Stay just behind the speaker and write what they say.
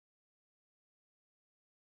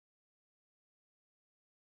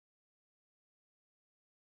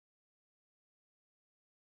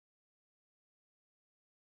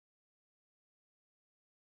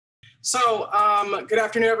Good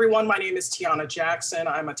afternoon, everyone. My name is Tiauna Jackson.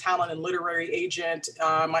 I'm a talent and literary agent.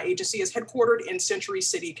 My agency is headquartered in Century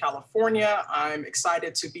City, California. I'm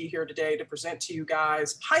excited to be here today to present to you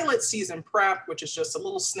guys Pilot Season Prep, which is just a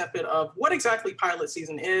little snippet of what exactly pilot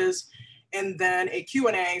season is, and then a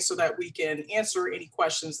Q&A so that we can answer any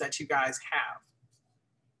questions that you guys have.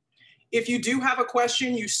 If you do have a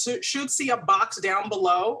question, you should see a box down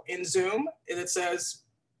below in Zoom that says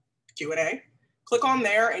Q&A. Click on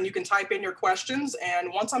there and you can type in your questions.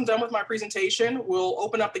 And once I'm done with my presentation, we'll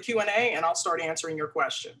open up the Q&A and I'll start answering your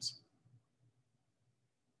questions.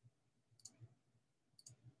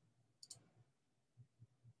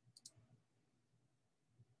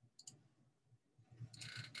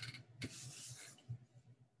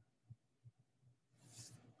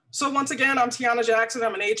 So once again, I'm Tiauna Jackson.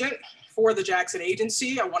 I'm an agent for the Jackson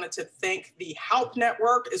Agency. I wanted to thank the HALP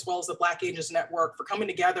Network as well as the Black Agents Network for coming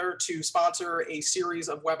together to sponsor a series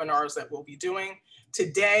of webinars that we'll be doing.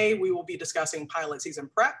 Today, we will be discussing pilot season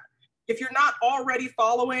prep. If you're not already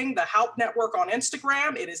following the HALP Network on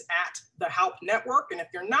Instagram, it is at the HALP Network. And if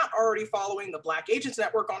you're not already following the Black Agents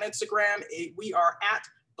Network on Instagram, we are at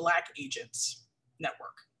Black Agents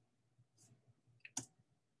Network.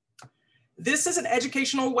 This is an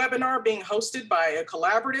educational webinar being hosted by a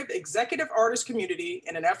collaborative executive artist community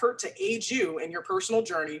in an effort to aid you in your personal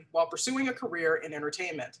journey while pursuing a career in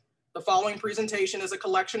entertainment. The following presentation is a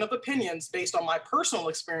collection of opinions based on my personal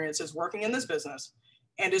experiences working in this business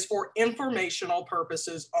and is for informational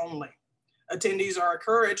purposes only. Attendees are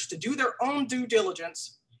encouraged to do their own due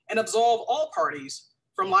diligence and absolve all parties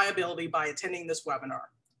from liability by attending this webinar.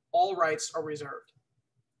 All rights are reserved.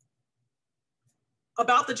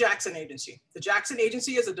 About the Jackson Agency. The Jackson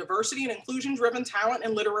Agency is a diversity and inclusion-driven talent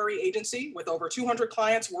and literary agency with over 200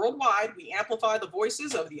 clients worldwide. We amplify the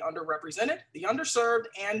voices of the underrepresented, the underserved,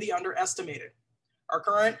 and the underestimated. Our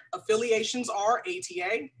current affiliations are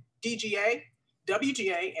ATA, DGA,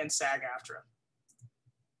 WGA, and SAG-AFTRA.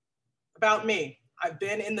 About me. I've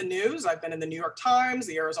been in the news. I've been in the New York Times,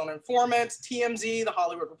 the Arizona Informant, TMZ, the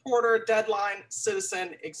Hollywood Reporter, Deadline,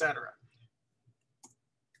 Citizen, etc.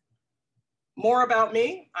 More about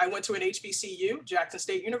me, I went to an HBCU, Jackson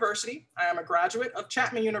State University. I am a graduate of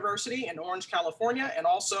Chapman University in Orange, California, and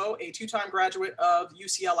also a two-time graduate of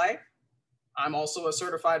UCLA. I'm also a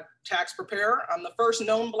certified tax preparer. I'm the first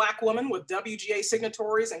known Black woman with WGA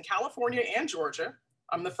signatories in California and Georgia.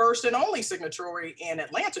 I'm the first and only signatory in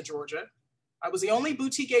Atlanta, Georgia. I was the only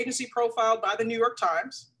boutique agency profiled by the New York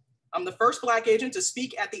Times. I'm the first Black agent to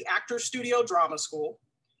speak at the Actors Studio Drama School,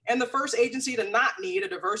 and the first agency to not need a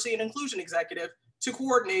diversity and inclusion executive to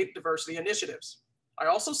coordinate diversity initiatives. I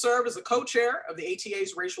also serve as a co-chair of the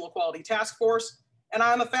ATA's Racial Equality Task Force, and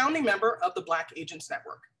I am a founding member of the Black Agents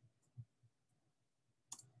Network.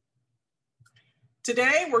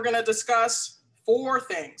 Today, we're gonna discuss 4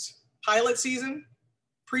 things: pilot season,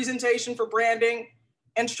 presentation for branding,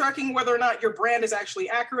 and checking whether or not your brand is actually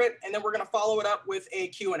accurate, and then we're gonna follow it up with a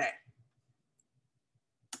Q&A.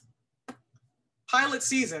 Pilot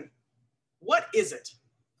season, what is it?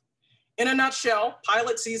 In a nutshell,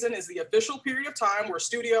 pilot season is the official period of time where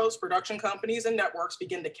studios, production companies, and networks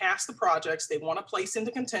begin to cast the projects they want to place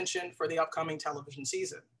into contention for the upcoming television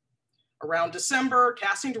season. Around December,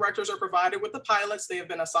 casting directors are provided with the pilots they have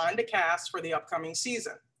been assigned to cast for the upcoming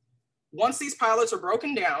season. Once these pilots are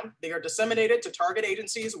broken down, they are disseminated to target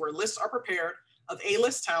agencies where lists are prepared of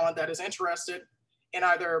A-list talent that is interested in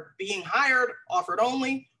either being hired, offered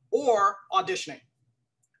only, or auditioning.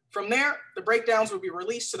 From there, the breakdowns will be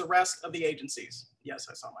released to the rest of the agencies. Yes,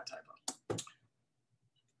 I saw my typo.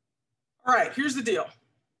 All right, here's the deal.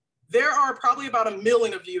 There are probably about 1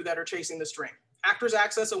 million of you that are chasing this dream. Actors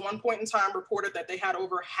Access at one point in time reported that they had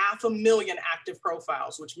over 500,000 active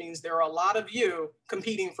profiles, which means there are a lot of you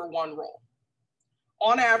competing for one role.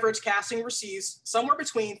 On average, casting receives somewhere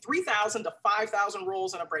between 3,000 to 5,000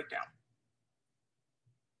 roles in a breakdown.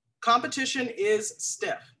 Competition is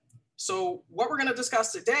stiff. So what we're gonna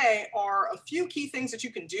discuss today are a few key things that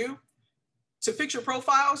you can do to fix your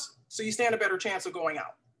profiles so you stand a better chance of going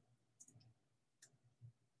out.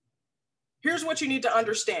 Here's what you need to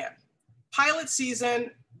understand. Pilot season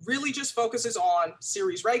really just focuses on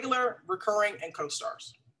series regular, recurring, and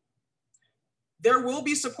co-stars. There will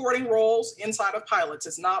be supporting roles inside of pilots.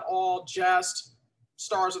 It's not all just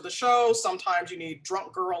stars of the show. Sometimes you need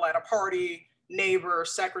drunk girl at a party, neighbor,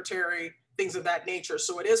 secretary, things of that nature.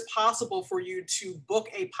 So it is possible for you to book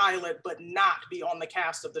a pilot but not be on the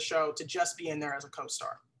cast of the show, to just be in there as a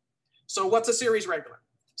co-star. So what's a series regular?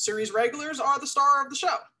 Series regulars are the star of the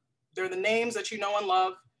show. They're the names that you know and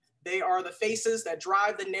love. They are the faces that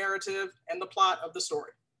drive the narrative and the plot of the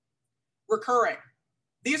story. Recurring.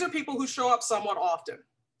 These are people who show up somewhat often.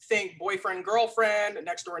 Think boyfriend, girlfriend,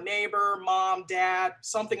 next door neighbor, mom, dad,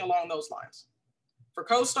 something along those lines. For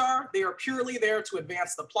co-star, they are purely there to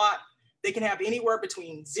advance the plot. They can have anywhere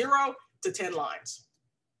between 0 to 10 lines.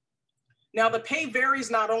 Now, the pay varies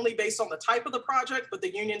not only based on the type of the project, but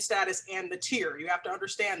the union status and the tier. You have to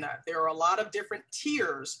understand that. There are a lot of different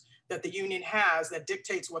tiers that the union has that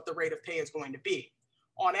dictates what the rate of pay is going to be.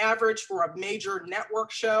 On average, for a major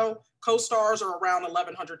network show, co-stars are around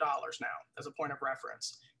 $1,100 now, as a point of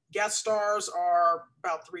reference. Guest stars are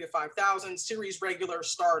about $3,000 to $5,000. Series regular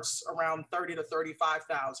starts around $30,000 to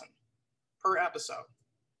 $35,000 per episode.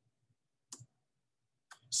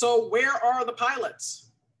 So where are the pilots?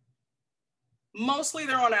 Mostly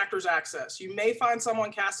they're on Actors Access. You may find some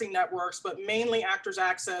on casting networks, but mainly Actors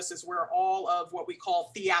Access is where all of what we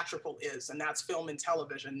call theatrical is, and that's film and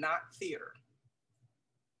television, not theater.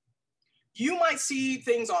 You might see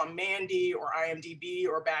things on Mandy or IMDb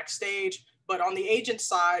or Backstage, but on the agent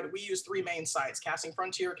side, we use 3 main sites: Casting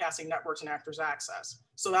Frontier, Casting Networks, and Actors Access.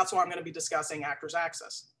 So that's why I'm going to be discussing Actors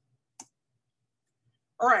Access.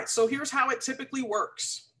 All right, so here's how it typically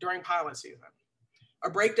works during pilot season. A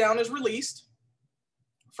breakdown is released.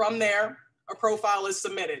 From there, a profile is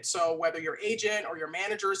submitted. So whether your agent or your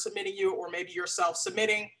manager is submitting you, or maybe you're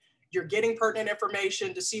self-submitting, you're getting pertinent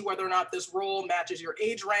information to see whether or not this role matches your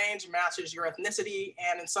age range, matches your ethnicity,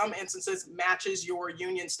 and in some instances, matches your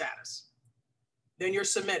union status. Then you're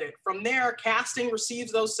submitted. From there, casting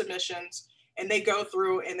receives those submissions, and they go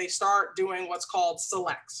through and they start doing what's called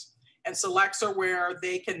selects. And selects are where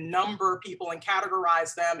they can number people and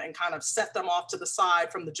categorize them and kind of set them off to the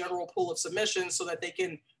side from the general pool of submissions so that they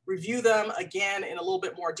can review them again in a little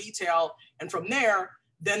bit more detail. And from there,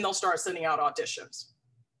 then they'll start sending out auditions.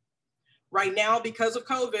 Right now, because of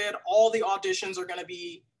COVID, all the auditions are going to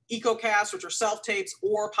be EcoCast, which are self-tapes,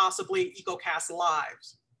 or possibly EcoCast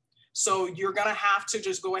lives. So you're going to have to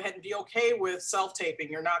just go ahead and be okay with self-taping.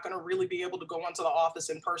 You're not going to really be able to go into the office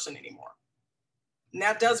in person anymore. And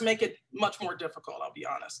that does make it much more difficult, I'll be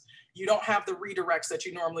honest. You don't have the redirects that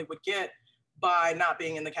you normally would get by not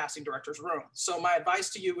being in the casting director's room. So my advice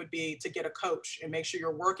to you would be to get a coach and make sure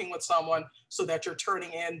you're working with someone so that you're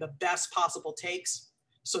turning in the best possible takes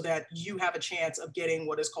so that you have a chance of getting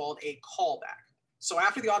what is called a callback. So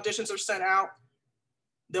after the auditions are sent out,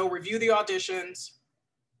 they'll review the auditions.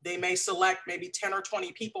 They may select maybe 10 or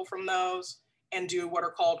 20 people from those and do what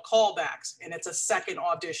are called callbacks. And it's a second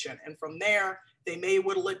audition. And from there, they may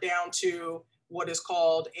whittle it down to what is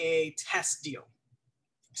called a test deal.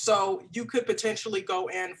 So you could potentially go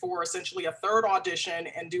in for essentially a third audition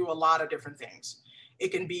and do a lot of different things. It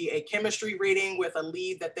can be a chemistry reading with a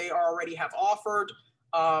lead that they already have offered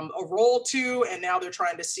a role to, and now they're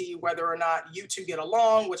trying to see whether or not you two get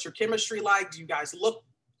along. What's your chemistry like? Do you guys look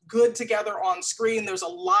good together on screen? There's a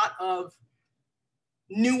lot of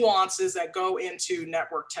nuances that go into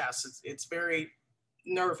network tests. It's very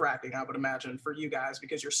nerve-wracking, I would imagine, for you guys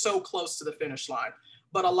because you're so close to the finish line.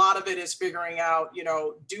 But a lot of it is figuring out, you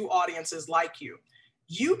know, do audiences like you?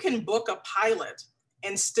 You can book a pilot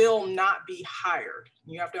and still not be hired.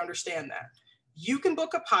 You have to understand that. You can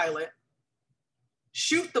book a pilot,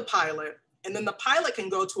 shoot the pilot, and then the pilot can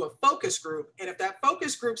go to a focus group. And if that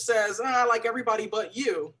focus group says, I like everybody but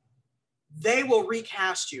you, they will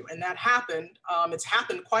recast you. And that happened. It's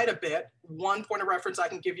happened quite a bit. One point of reference I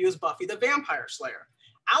can give you is Buffy the Vampire Slayer.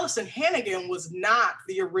 Allison Hannigan was not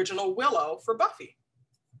the original Willow for Buffy.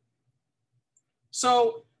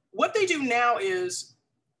 So what they do now is,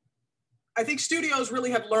 I think studios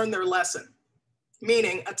really have learned their lesson,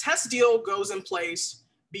 meaning a test deal goes in place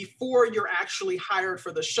before you're actually hired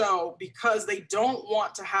for the show because they don't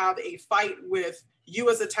want to have a fight with you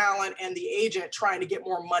as a talent and the agent trying to get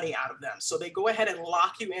more money out of them. So they go ahead and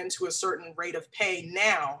lock you into a certain rate of pay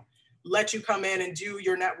now, let you come in and do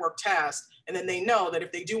your network test. And then they know that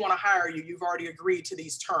if they do want to hire you, you've already agreed to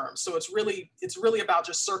these terms. So it's really about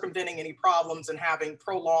just circumventing any problems and having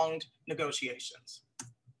prolonged negotiations.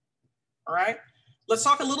 All right, let's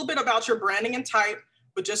talk a little bit about your branding and type,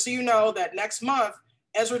 but just so you know that next month,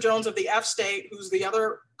 Ezra Jones of the F State, who's the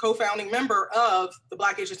other co-founding member of the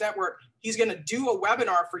Black Agents Network, he's going to do a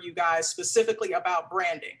webinar for you guys specifically about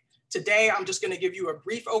branding. Today, I'm just going to give you a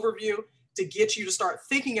brief overview to get you to start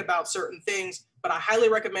thinking about certain things, but I highly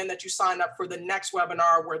recommend that you sign up for the next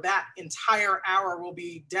webinar where that entire hour will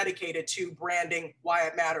be dedicated to branding, why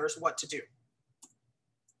it matters, what to do.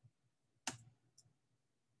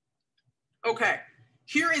 Okay,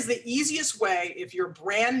 here is the easiest way if you're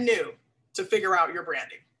brand new to figure out your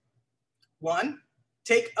branding. One,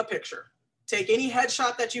 take a picture. Take any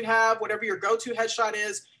headshot that you have, whatever your go-to headshot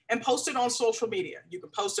is, and post it on social media. You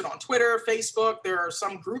can post it on Twitter, Facebook. There are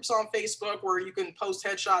some groups on Facebook where you can post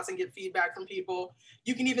headshots and get feedback from people.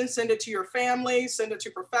 You can even send it to your family, send it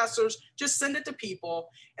to professors, just send it to people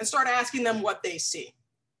and start asking them what they see.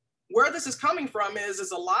 Where this is coming from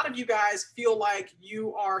is a lot of you guys feel like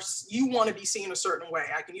you want to be seen a certain way.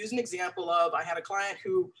 I can use an example of, I had a client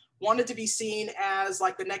who wanted to be seen as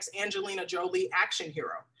like the next Angelina Jolie action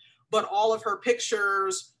hero, but all of her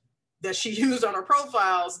pictures that she used on her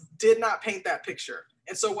profiles did not paint that picture.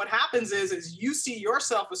 And so what happens is you see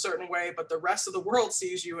yourself a certain way, but the rest of the world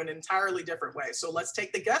sees you in an entirely different way. So let's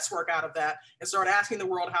take the guesswork out of that and start asking the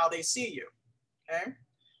world how they see you, okay?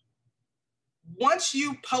 Once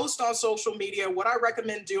you post on social media, what I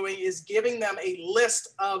recommend doing is giving them a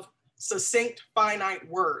list of succinct, finite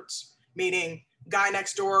words, meaning guy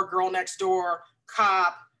next door, girl next door,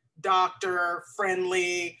 cop, doctor,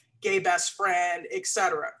 friendly, gay best friend,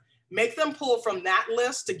 etc. Make them pull from that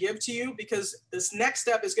list to give to you, because this next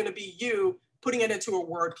step is going to be you putting it into a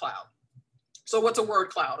word cloud. So what's a word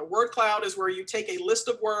cloud? A word cloud is where you take a list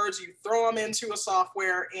of words, you throw them into a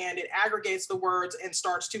software, and it aggregates the words and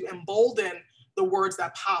starts to embolden the words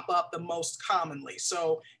that pop up the most commonly.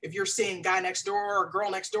 So if you're seeing guy next door or girl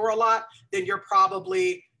next door a lot, then you're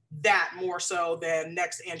probably that more so than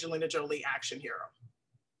next Angelina Jolie action hero.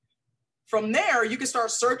 From there, you can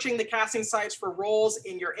start searching the casting sites for roles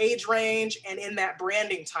in your age range and in that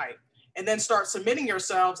branding type, and then start submitting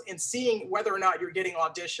yourselves and seeing whether or not you're getting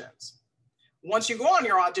auditions. Once you go on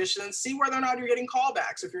your auditions, see whether or not you're getting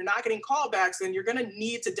callbacks. If you're not getting callbacks, then you're gonna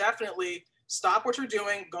need to definitely stop what you're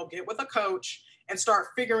doing, go get with a coach, and start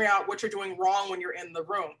figuring out what you're doing wrong when you're in the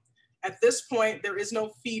room. At this point, there is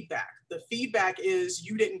no feedback. The feedback is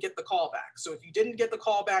you didn't get the callback. So if you didn't get the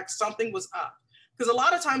callback, something was up. Because a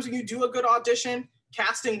lot of times when you do a good audition,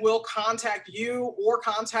 casting will contact you or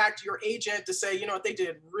contact your agent to say, you know what, they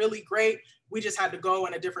did really great. We just had to go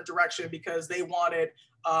in a different direction because they wanted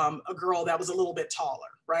a girl that was a little bit taller,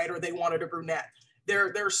 right? Or they wanted a brunette.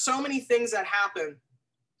 There are so many things that happen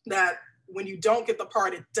that when you don't get the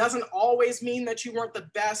part, it doesn't always mean that you weren't the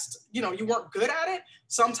best, you weren't good at it.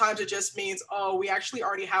 Sometimes it just means, oh, we actually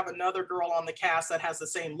already have another girl on the cast that has the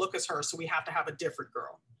same look as her, so we have to have a different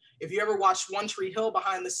girl. If you ever watched One Tree Hill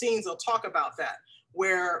behind the scenes, they'll talk about that,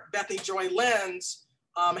 where Bethany Joy Lenz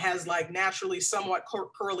has like naturally somewhat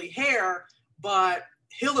curly hair, but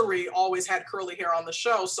Hillary always had curly hair on the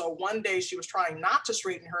show. So one day she was trying not to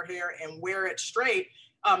straighten her hair and wear it straight,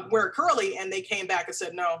 wear it curly, and they came back and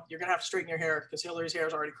said, no, you're gonna have to straighten your hair because Hillary's hair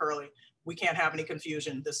is already curly. We can't have any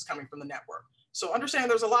confusion. This is coming from the network. So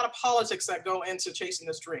understand there's a lot of politics that go into chasing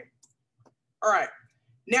this dream. All right.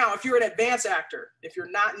 Now, if you're an advanced actor, if you're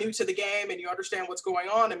not new to the game and you understand what's going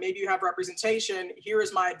on and maybe you have representation, here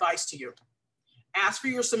is my advice to you. Ask for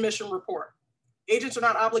your submission report. Agents are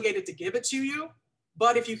not obligated to give it to you,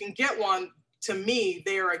 but if you can get one, to me,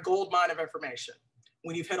 they are a gold mine of information.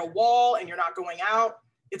 When you've hit a wall and you're not going out,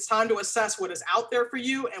 it's time to assess what is out there for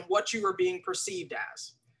you and what you are being perceived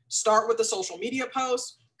as. Start with the social media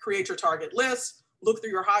posts, create your target list, look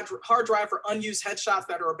through your hard drive for unused headshots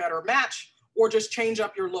that are a better match, or just change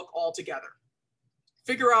up your look altogether.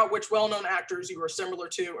 Figure out which well-known actors you are similar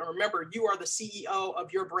to, and remember, you are the CEO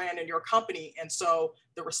of your brand and your company, and so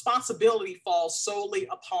the responsibility falls solely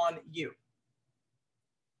upon you.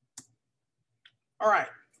 All right,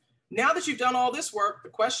 now that you've done all this work, the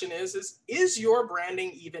question is your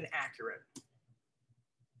branding even accurate?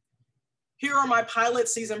 Here are my pilot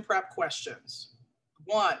season prep questions.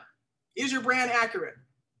 1, is your brand accurate?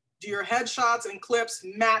 Do your headshots and clips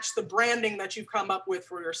match the branding that you've come up with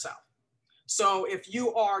for yourself? So if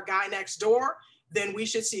you are guy next door, then we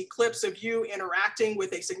should see clips of you interacting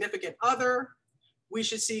with a significant other. We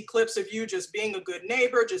should see clips of you just being a good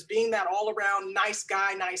neighbor, just being that all around nice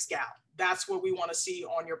guy, nice gal. That's what we want to see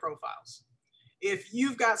on your profiles. If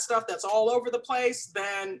you've got stuff that's all over the place,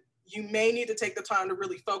 then you may need to take the time to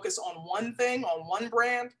really focus on one thing, on one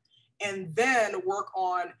brand, and then work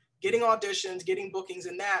on getting auditions, getting bookings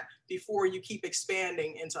in that before you keep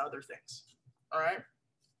expanding into other things, all right?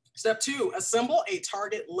 Step 2, assemble a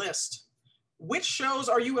target list. Which shows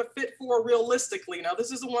are you a fit for realistically? Now,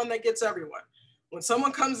 this is the one that gets everyone. When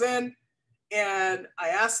someone comes in and I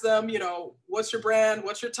ask them, what's your brand?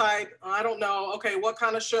 What's your type? I don't know. Okay, what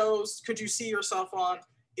kind of shows could you see yourself on?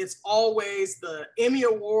 It's always the Emmy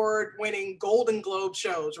Award winning Golden Globe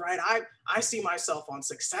shows, right? I see myself on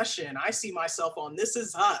Succession. I see myself on This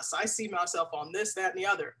Is Us. I see myself on this, that, and the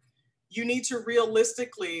other. You need to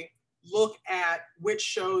realistically look at which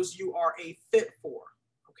shows you are a fit for,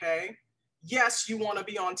 okay? Yes, you want to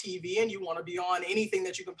be on TV and you want to be on anything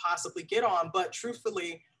that you can possibly get on, but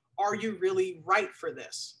truthfully, are you really right for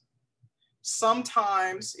this?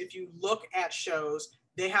 sometimes if you look at shows,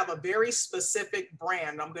 they have a very specific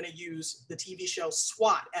brand. I'm going to use the TV show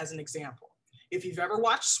SWAT as an example. If you've ever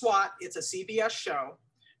watched SWAT, it's a CBS show.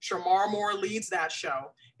 Shamar Moore leads that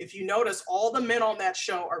show. If you notice, all the men on that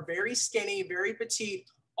show are very skinny, very petite,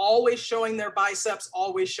 always showing their biceps,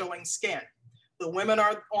 always showing skin. The women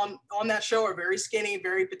are on that show are very skinny,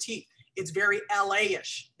 very petite. It's very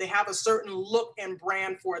LA-ish. They have a certain look and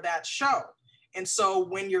brand for that show. And so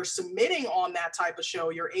when you're submitting on that type of show,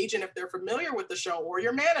 your agent, if they're familiar with the show, or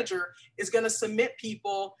your manager, is going to submit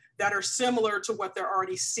people that are similar to what they're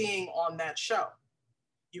already seeing on that show.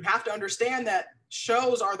 You have to understand that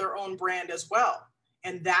shows are their own brand as well.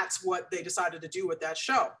 And that's what they decided to do with that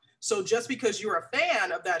show. So just because you're a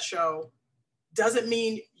fan of that show doesn't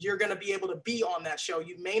mean you're going to be able to be on that show.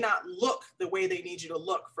 You may not look the way they need you to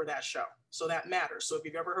look for that show. So that matters. So if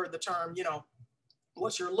you've ever heard the term, you know,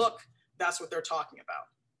 what's your look? That's what they're talking about.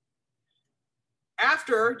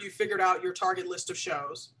 After you figured out your target list of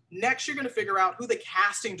shows, next you're going to figure out who the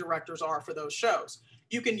casting directors are for those shows.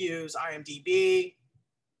 You can use IMDb,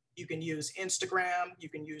 you can use Instagram, you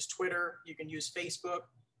can use Twitter, you can use Facebook.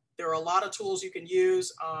 There are a lot of tools you can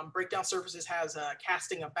use. Breakdown Services has a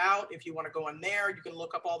casting about. If you want to go in there, you can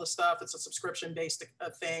look up all the stuff. It's a subscription-based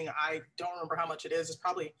thing. I don't remember how much it is. It's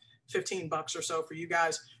probably 15 bucks or so for you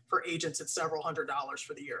guys. For agents, it's several $100s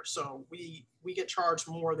for the year. So we get charged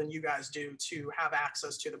more than you guys do to have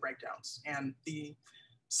access to the breakdowns and the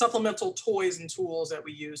supplemental toys and tools that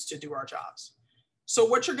we use to do our jobs. So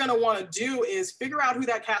what you're going to want to do is figure out who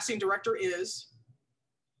that casting director is.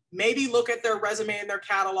 Maybe look at their resume and their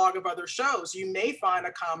catalog of other shows. You may find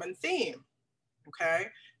a common theme, okay?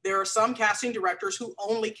 There are some casting directors who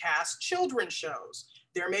only cast children's shows.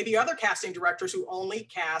 There may be other casting directors who only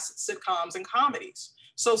cast sitcoms and comedies.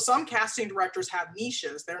 So some casting directors have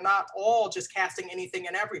niches. They're not all just casting anything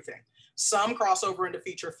and everything. Some cross over into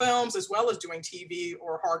feature films as well as doing TV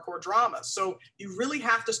or hardcore dramas. So you really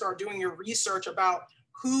have to start doing your research about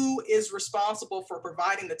who is responsible for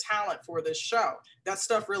providing the talent for this show. That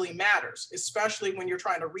stuff really matters, especially when you're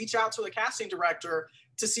trying to reach out to the casting director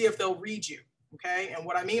to see if they'll read you, okay? And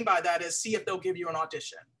what I mean by that is see if they'll give you an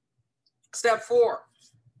audition. Step 4,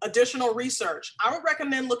 additional research. I would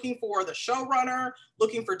recommend looking for the showrunner,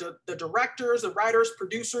 looking for the directors, the writers,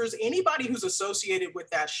 producers, anybody who's associated with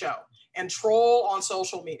that show, and troll on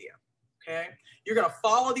social media, okay? You're gonna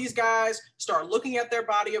follow these guys, start looking at their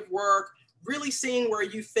body of work, really seeing where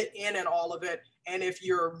you fit in all of it. And if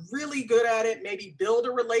you're really good at it, maybe build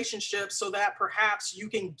a relationship so that perhaps you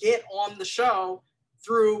can get on the show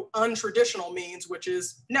through untraditional means, which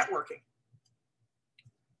is networking.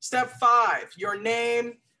 Step 5, your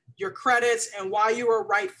name, your credits, and why you are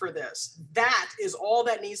right for this. That is all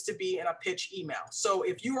that needs to be in a pitch email. So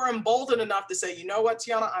if you are emboldened enough to say, you know what,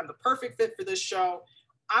 Tiauna, I'm the perfect fit for this show.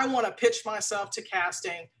 I want to pitch myself to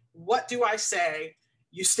casting. What do I say?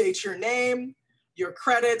 You state your name, your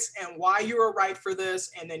credits, and why you are right for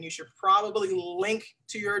this. And then you should probably link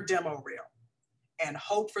to your demo reel and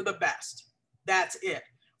hope for the best. That's it.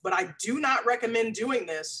 But I do not recommend doing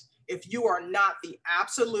this if you are not the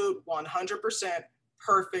absolute 100%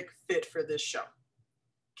 perfect fit for this show.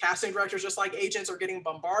 Casting directors, just like agents, are getting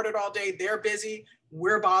bombarded all day. They're busy.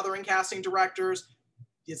 We're bothering casting directors.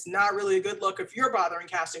 It's not really a good look if you're bothering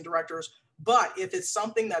casting directors. But if it's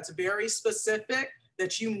something that's very specific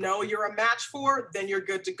that you know you're a match for, then you're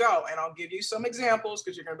good to go. And I'll give you some examples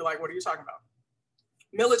because you're going to be like, what are you talking about?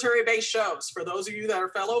 Military-based shows. For those of you that are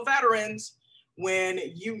fellow veterans, when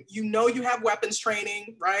you know you have weapons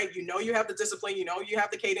training, right? You know you have the discipline, you know you have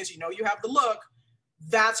the cadence, you know you have the look.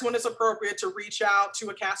 That's when it's appropriate to reach out to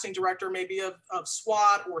a casting director, maybe of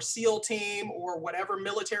SWAT or SEAL team or whatever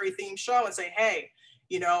military themed show, and say, hey,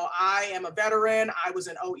 you know, I am a veteran, I was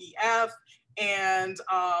an OEF, and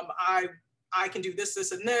I can do this,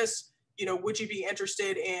 this, and this. You know, would you be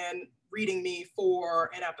interested in reading me for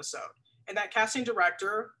an episode? And that casting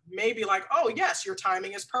director may be like, oh yes, your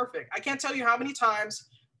timing is perfect. I can't tell you how many times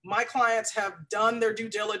my clients have done their due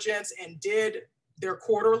diligence and did their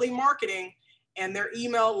quarterly marketing, and their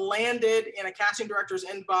email landed in a casting director's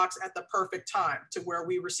inbox at the perfect time to where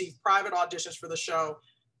we received private auditions for the show,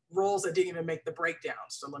 roles that didn't even make the breakdown.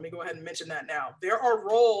 So let me go ahead and mention that now. There are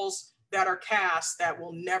roles that are cast that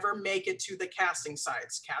will never make it to the casting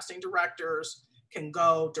sites. Casting directors can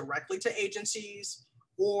go directly to agencies,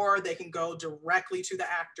 or they can go directly to the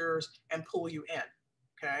actors and pull you in,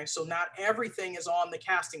 okay? So not everything is on the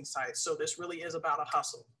casting sites. So this really is about a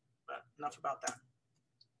hustle, but enough about that.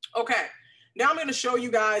 Okay, now I'm gonna show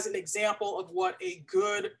you guys an example of what a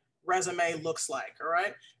good resume looks like, all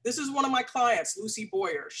right? This is one of my clients, Lucy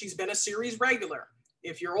Boyer. She's been a series regular.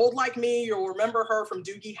 If you're old like me, you'll remember her from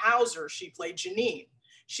Doogie Howser. She played Janine.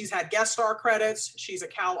 She's had guest star credits. She's a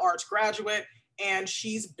Cal Arts graduate, and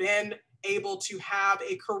she's been able to have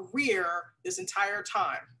a career this entire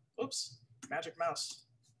time. Oops, magic mouse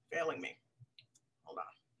failing me. Hold on,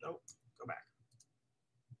 nope, go back.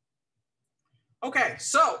 Okay,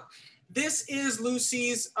 so this is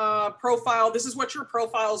Lucy's profile. This is what your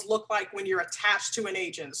profiles look like when you're attached to an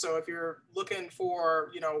agent. So if you're looking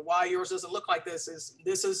for, why yours doesn't look like this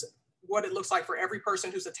is what it looks like for every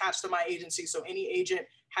person who's attached to my agency. So any agent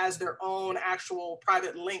has their own actual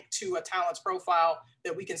private link to a talent's profile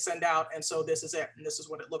that we can send out. And so this is it, and this is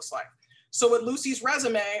what it looks like. So with Lucy's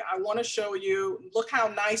resume, I want to show you, look how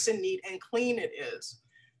nice and neat and clean it is.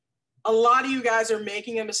 A lot of you guys are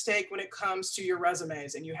making a mistake when it comes to your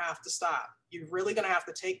resumes, and you have to stop. You're really going to have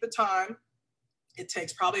to take the time. It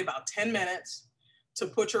takes probably about 10 minutes to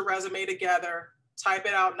put your resume together, type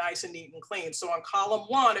it out nice and neat and clean. So on column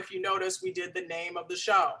 1, if you notice, we did the name of the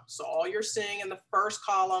show. So all you're seeing in the first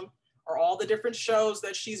column are all the different shows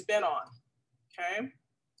that she's been on, okay?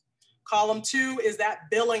 Column 2 is that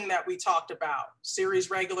billing that we talked about, series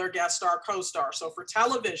regular, guest star, co-star. So for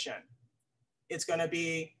television, it's going to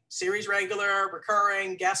be series regular,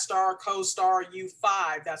 recurring, guest star, co-star,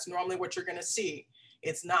 U5. That's normally what you're going to see.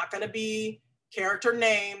 It's not going to be character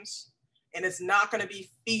names, and it's not going to be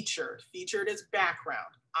featured. Featured is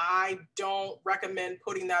background. I don't recommend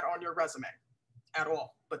putting that on your resume at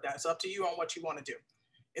all, but that's up to you on what you want to do.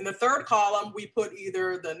 In the third column, we put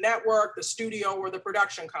either the network, the studio, or the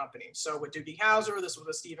production company. So with Doogie Howser, this was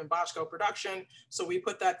a Stephen Bochco production. So we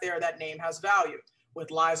put that there, that name has value. With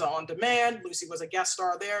Liza on Demand, Lucy was a guest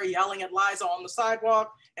star there, yelling at Liza on the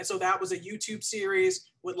sidewalk. And so that was a YouTube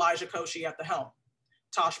series with Liza Koshy at the helm.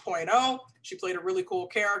 Tosh.0, she played a really cool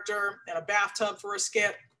character in a bathtub for a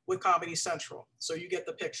skit with Comedy Central. So you get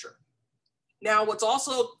the picture. Now, what's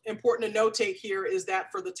also important to notate here is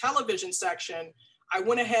that for the television section, I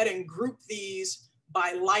went ahead and grouped these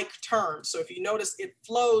by like terms. So if you notice, it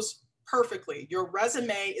flows perfectly. Your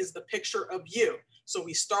resume is the picture of you. So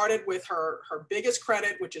we started with her biggest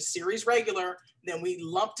credit, which is series regular. Then we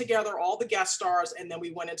lumped together all the guest stars, and then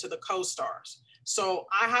we went into the co-stars. So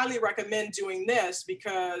I highly recommend doing this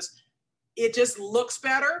because it just looks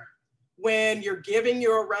better when you're giving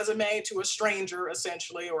your resume to a stranger,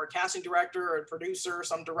 essentially, or a casting director or a producer, or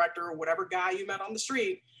some director, or whatever guy you met on the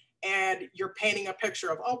street, and you're painting a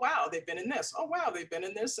picture of, oh wow, they've been in this. Oh wow, they've been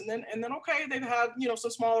in this, and then okay, they've had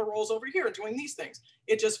some smaller roles over here doing these things.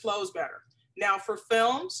 It just flows better. Now for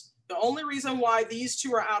films, the only reason why these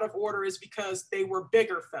two are out of order is because they were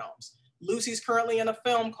bigger films. Lucy's currently in a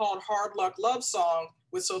film called Hard Luck Love Song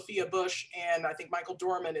with Sophia Bush, and I think Michael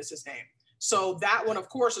Dorman is his name. So that one, of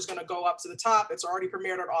course, is going to go up to the top. It's already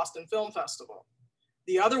premiered at Austin Film Festival.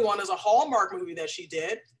 The other one is a Hallmark movie that she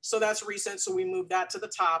did. So that's recent. So we moved that to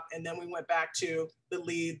the top, and then we went back to the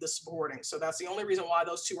lead, the supporting. So that's the only reason why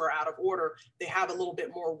those two are out of order. They have a little bit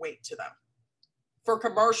more weight to them. For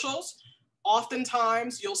commercials,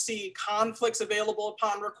 oftentimes you'll see conflicts available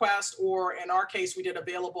upon request, or in our case, we did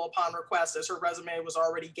available upon request as her resume was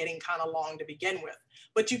already getting kind of long to begin with.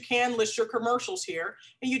 But you can list your commercials here,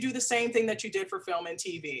 and you do the same thing that you did for film and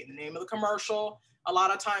TV. The name of the commercial, a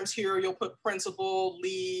lot of times here you'll put principal,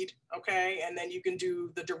 lead, okay? And then you can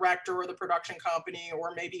do the director or the production company,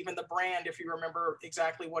 or maybe even the brand if you remember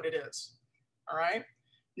exactly what it is, all right?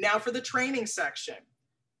 Now for the training section,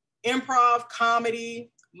 improv,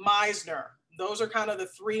 comedy, Meisner. Those are kind of the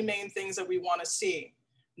three main things that we want to see.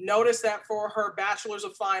 Notice that for her Bachelor's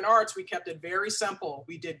of Fine Arts, we kept it very simple.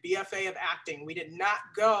 We did BFA of acting. We did not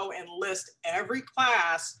go and list every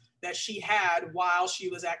class that she had while she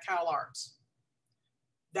was at Cal Arts.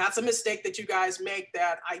 That's a mistake that you guys make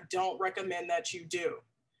that I don't recommend that you do.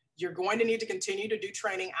 You're going to need to continue to do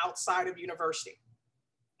training outside of university,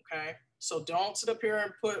 okay? So don't sit up here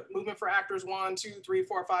and put Movement for Actors 1, 2, 3,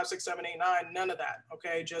 4, 5, 6, 7, 8, 9, none of that,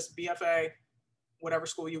 okay? Just BFA, whatever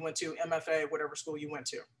school you went to, MFA, whatever school you went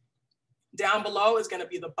to. Down below is gonna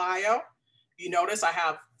be the bio. You notice I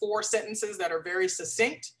have 4 sentences that are very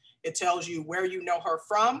succinct. It tells you where you know her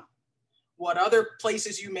from, what other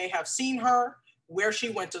places you may have seen her, where she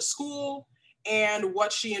went to school, and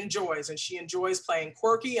what she enjoys. And she enjoys playing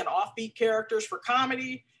quirky and offbeat characters for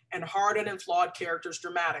comedy and hardened and flawed characters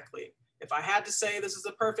dramatically. If I had to say this is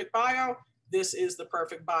the perfect bio, this is the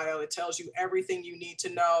perfect bio. It tells you everything you need to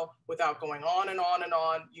know without going on and on and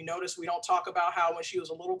on. You notice we don't talk about how when she was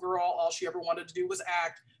a little girl, all she ever wanted to do was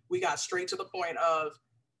act. We got straight to the point of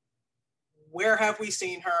where have we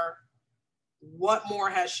seen her? What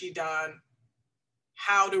more has she done?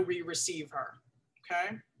 How do we receive her?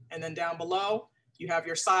 Okay. And then down below, You have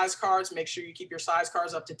your size cards. Make sure you keep your size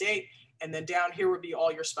cards up to date. And then down here would be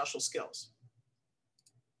all your special skills.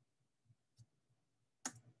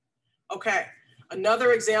 Okay,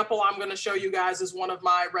 another example I'm going to show you guys is one of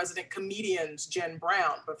my resident comedians, Jen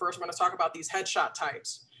Brown. But first, we're going to talk about these headshot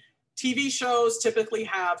types. TV shows typically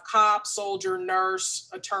have cop, soldier, nurse,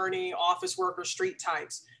 attorney, office worker, street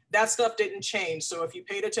types. That stuff didn't change. So if you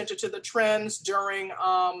paid attention to the trends during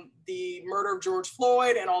the murder of George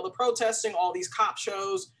Floyd and all the protesting, all these cop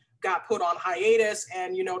shows got put on hiatus,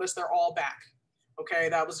 and you notice they're all back. Okay,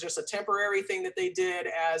 that was just a temporary thing that they did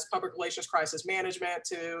as public relations crisis management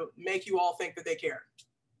to make you all think that they cared.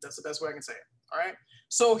 That's the best way I can say it, all right?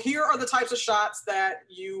 So here are the types of shots that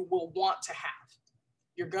you will want to have.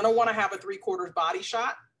 You're gonna wanna have a 3/4 body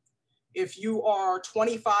shot. If you are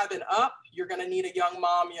 25 and up, you're gonna need a young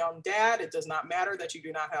mom, young dad. It does not matter that you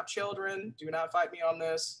do not have children. Do not fight me on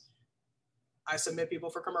this. I submit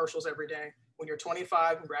people for commercials every day. When you're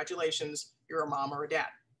 25, congratulations, you're a mom or a dad.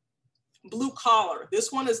 Blue collar,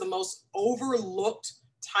 this one is the most overlooked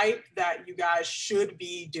type that you guys should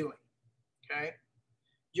be doing, okay?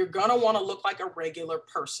 You're gonna wanna look like a regular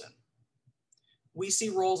person. We see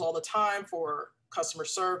roles all the time for customer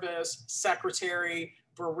service, secretary,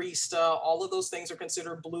 barista, all of those things are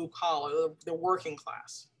considered blue collar, the working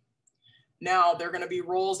class. Now, there are gonna be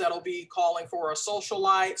roles that'll be calling for a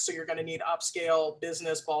socialite, so you're gonna need upscale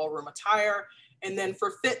business ballroom attire. And then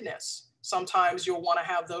for fitness, sometimes you'll wanna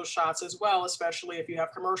have those shots as well, especially if you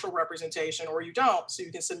have commercial representation or you don't, so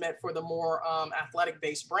you can submit for the more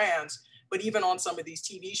athletic-based brands. But even on some of these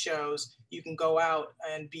TV shows, you can go out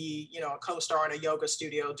and be, you know, a co-star in a yoga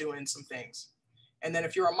studio doing some things. And then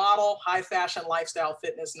if you're a model, high fashion, lifestyle,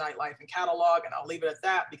 fitness, nightlife, and catalog, and I'll leave it at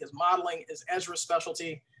that because modeling is Ezra's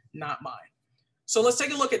specialty, not mine. So let's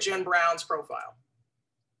take a look at Jen Brown's profile.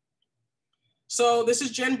 So this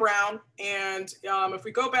is Jen Brown, and if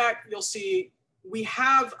we go back, you'll see we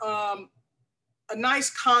have a nice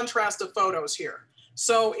contrast of photos here.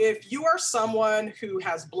 So if you are someone who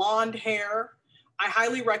has blonde hair, I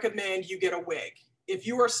highly recommend you get a wig. If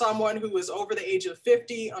you are someone who is over the age of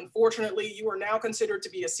 50, unfortunately, you are now considered to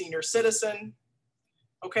be a senior citizen.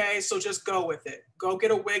 Okay, so just go with it. Go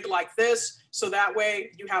get a wig like this, so that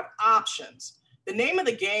way you have options. The name of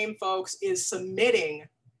the game, folks, is submitting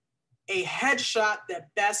a headshot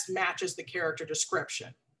that best matches the character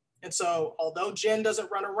description. And so, although Jen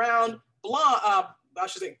doesn't run around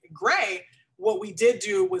gray, what we did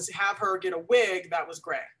do was have her get a wig that was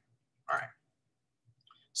gray. All right.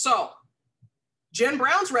 So, Jen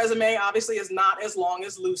Brown's resume obviously is not as long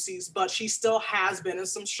as Lucy's, but she still has been in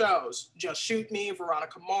some shows. Just Shoot Me,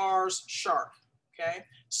 Veronica Mars, Shark, okay?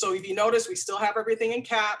 So if you notice, we still have everything in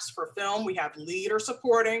caps. For film, we have lead or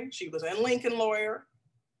supporting. She was in Lincoln Lawyer.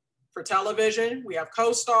 For television, we have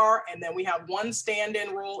co-star, and then we have one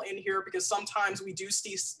stand-in role in here because sometimes we do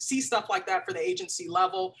see stuff like that for the agency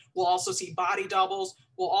level. We'll also see body doubles.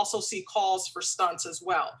 We'll also see calls for stunts as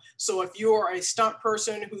well. So if you're a stunt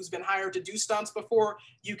person who's been hired to do stunts before,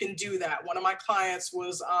 you can do that. One of my clients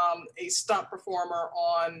was a stunt performer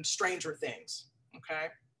on Stranger Things, okay?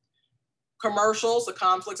 Commercials, the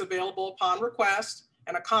conflict's available upon request,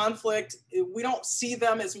 and a conflict, we don't see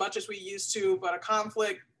them as much as we used to, but a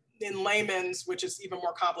conflict in layman's, which is even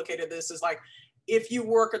more complicated, this is like, if you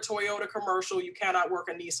work a Toyota commercial, you cannot work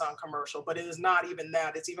a Nissan commercial, but it is not even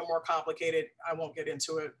that. It's even more complicated. I won't get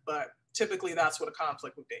into it, but typically that's what a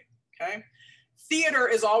conflict would be, okay? Theater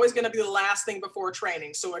is always gonna be the last thing before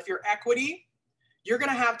training. So if you're equity, you're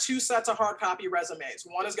gonna have 2 sets of hard copy resumes.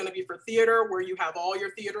 One is gonna be for theater, where you have all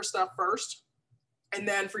your theater stuff first. And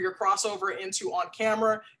then for your crossover into on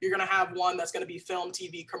camera, you're gonna have one that's gonna be film,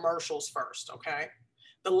 TV, commercials first, okay?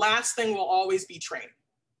 The last thing will always be training,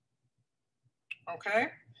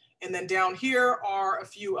 okay? And then down here are a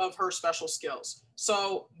few of her special skills.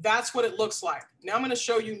 So that's what it looks like. Now I'm gonna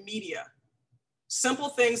show you media. Simple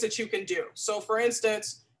things that you can do. So for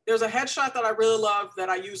instance, there's a headshot that I really love that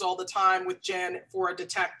I use all the time with Jen for a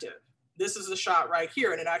detective. This is the shot right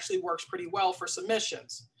here, and it actually works pretty well for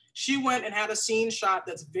submissions. She went and had a scene shot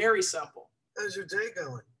that's very simple. How's your day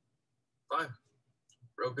going? Fine.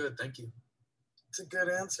 Real good, thank you. It's a good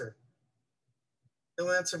answer.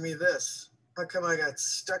 You'll answer me this. How come I got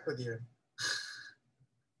stuck with you?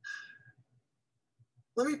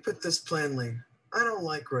 Let me put this plainly. I don't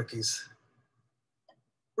like rookies.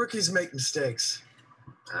 Rookies make mistakes.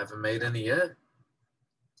 I haven't made any yet.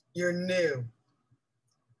 You're new.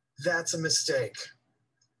 That's a mistake.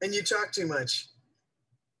 And you talk too much.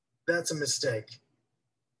 That's a mistake.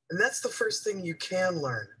 And that's the first thing you can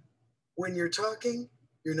learn. When you're talking,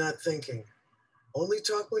 you're not thinking. Only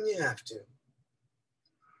talk when you have to.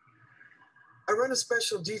 I run a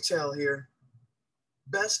special detail here.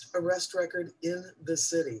 Best arrest record in the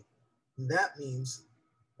city. And that means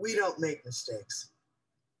we don't make mistakes.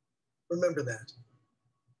 Remember that.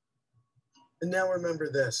 And now remember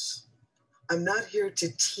this. I'm not here to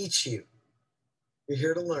teach you. You're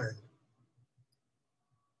here to learn.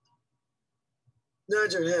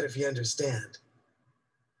 Nod your head if you understand.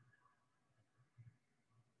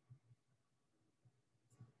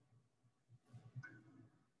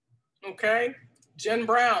 Okay, Jen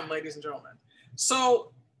Brown, ladies and gentlemen.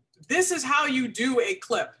 So this is how you do a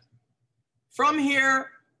clip. From here,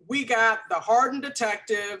 we got the hardened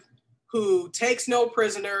detective who takes no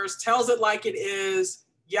prisoners, tells it like it is,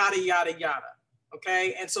 yada, yada, yada.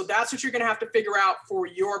 Okay, and so that's what you're gonna have to figure out for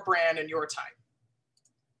your brand and your type.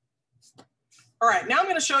 All right, now I'm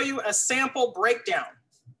gonna show you a sample breakdown,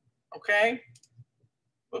 okay?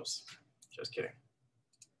 Whoops, just kidding.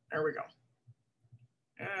 There we go.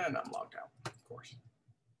 And I'm logged out, of course.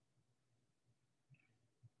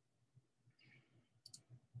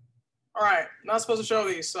 All right, not supposed to show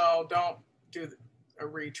these, so don't do a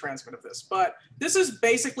retransmit of this. But this is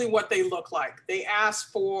basically what they look like. They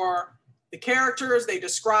ask for the characters, they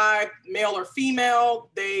describe male or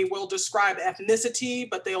female, they will describe ethnicity,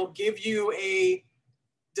 but they'll give you a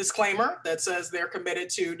disclaimer that says they're committed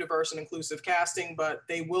to diverse and inclusive casting, but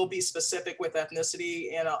they will be specific with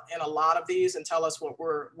ethnicity in a lot of these and tell us what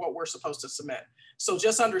we're supposed to submit. So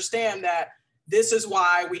just understand that this is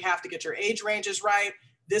why we have to get your age ranges right.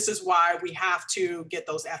 This is why we have to get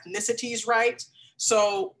those ethnicities right.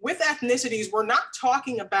 So with ethnicities, we're not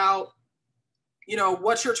talking about, you know,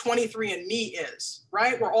 what your 23andMe is,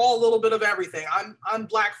 right? We're all a little bit of everything. I'm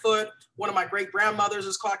Blackfoot. One of my great grandmothers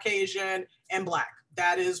is Caucasian and Black.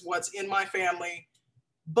 That is what's in my family.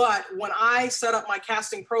 But when I set up my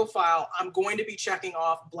casting profile, I'm going to be checking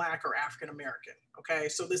off Black or African American, okay?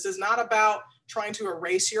 So this is not about trying to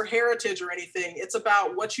erase your heritage or anything. It's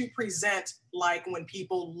about what you present like when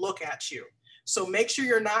people look at you. So make sure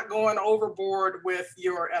you're not going overboard with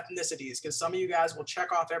your ethnicities, because some of you guys will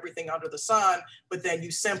check off everything under the sun, but then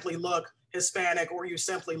you simply look Hispanic or you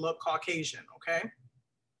simply look Caucasian, okay?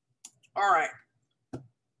 All right.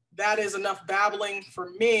 That is enough babbling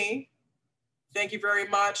for me. Thank you very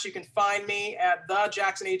much. You can find me at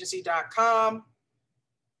thejacksonagency.com,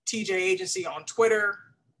 TJ Agency on Twitter,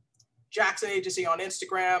 Jackson Agency on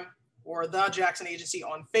Instagram, or The Jackson Agency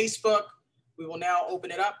on Facebook. We will now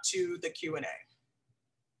open it up to the Q&A.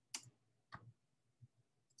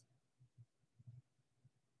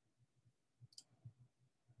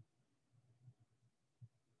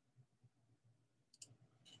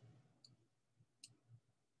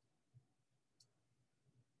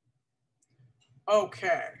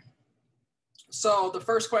 Okay, so the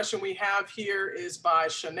first question we have here is by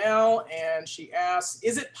Chanel, and she asks,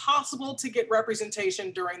 is it possible to get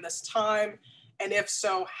representation during this time? And if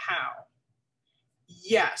so, how?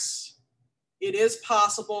 Yes, it is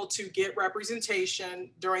possible to get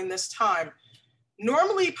representation during this time.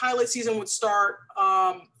 Normally, pilot season would start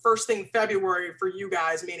first thing February for you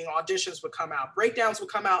guys, meaning auditions would come out. Breakdowns would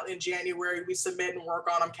come out in January. We submit and work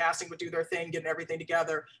on them. Casting would do their thing, getting everything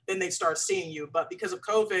together. Then they'd start seeing you. But because of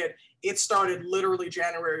COVID, it started literally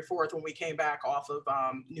January 4th when we came back off of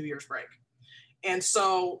New Year's break. And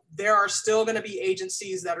so there are still going to be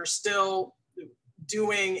agencies that are still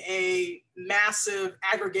doing a massive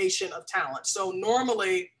aggregation of talent. So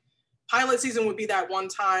normally, pilot season would be that one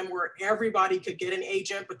time where everybody could get an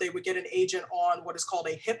agent, but they would get an agent on what is called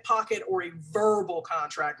a hip pocket or a verbal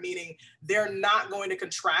contract, meaning they're not going to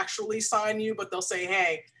contractually sign you, but they'll say,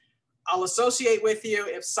 hey, I'll associate with you.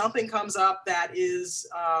 If something comes up that is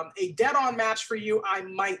a dead-on match for you, I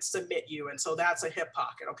might submit you. And so that's a hip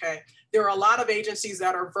pocket, okay? There are a lot of agencies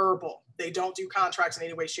that are verbal. They don't do contracts in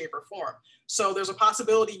any way, shape, or form. So there's a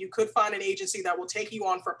possibility you could find an agency that will take you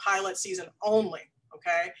on for pilot season only.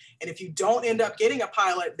 Okay, and if you don't end up getting a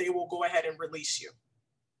pilot, they will go ahead and release you.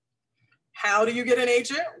 How do you get an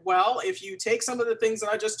agent? Well, if you take some of the things that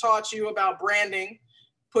I just taught you about branding,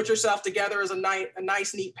 put yourself together as a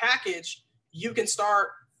nice, neat package, you can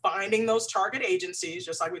start finding those target agencies,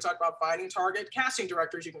 just like we talked about finding target casting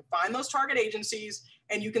directors. You can find those target agencies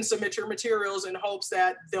and you can submit your materials in hopes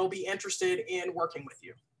that they'll be interested in working with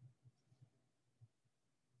you.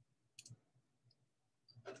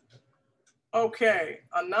 Okay,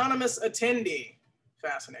 anonymous attendee,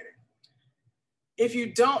 fascinating. If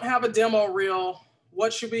you don't have a demo reel,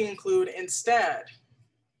 what should we include instead?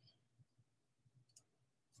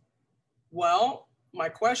 Well, my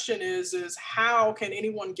question is how can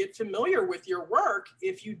anyone get familiar with your work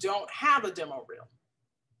if you don't have a demo reel?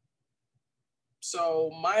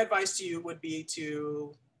 So my advice to you would be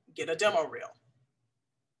to get a demo reel.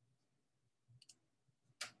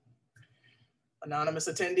 Anonymous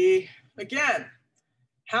attendee, again,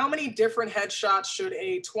 how many different headshots should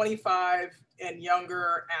a 25 and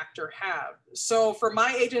younger actor have? So for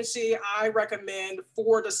my agency, I recommend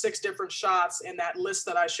 4 to 6 different shots, and that list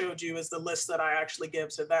that I showed you is the list that I actually give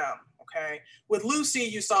to them, okay? With Lucy,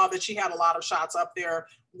 you saw that she had a lot of shots up there.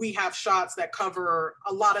 We have shots that cover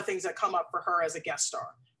a lot of things that come up for her as a guest star.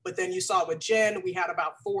 But then you saw with Jen, we had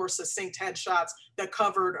about 4 succinct headshots that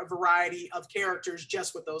covered a variety of characters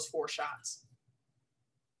just with those 4 shots.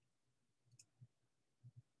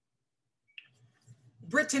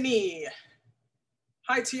 Brittany.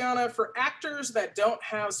 Hi, Tiana. For actors that don't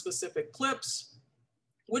have specific clips,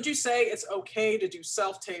 would you say it's okay to do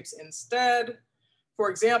self-tapes instead? For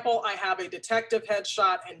example, I have a detective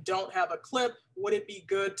headshot and don't have a clip. Would it be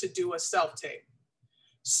good to do a self-tape?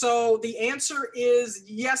 So the answer is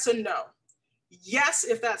yes and no. Yes,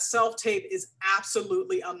 if that self-tape is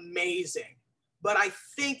absolutely amazing. But I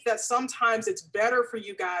think that sometimes it's better for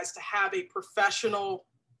you guys to have a professional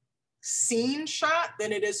scene shot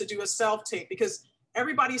than it is to do a self-tape, because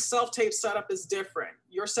everybody's self-tape setup is different.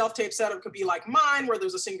 Your self-tape setup could be like mine, where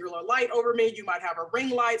there's a singular light over me. You might have a ring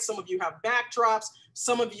light. Some of you have backdrops.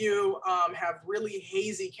 Some of you have really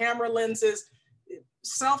hazy camera lenses.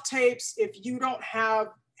 Self-tapes, if you don't have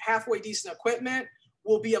halfway decent equipment,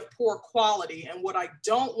 will be of poor quality. And what I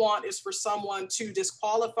don't want is for someone to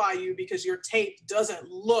disqualify you because your tape doesn't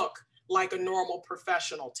look like a normal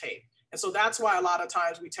professional tape. And so that's why a lot of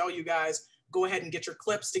times we tell you guys, go ahead and get your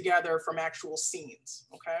clips together from actual scenes,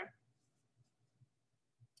 okay?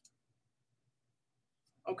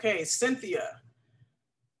 Okay, Cynthia.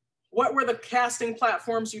 What were the casting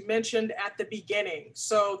platforms you mentioned at the beginning?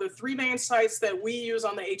 So the 3 main sites that we use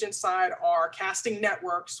on the agent side are Casting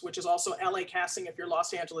Networks, which is also LA Casting if you're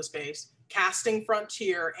Los Angeles based, Casting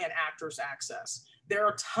Frontier, and Actors Access. There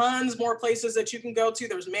are tons more places that you can go to.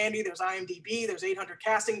 There's Mandy, there's IMDb, there's 800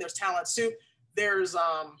 Casting, there's Talent Soup, there's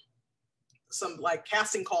some like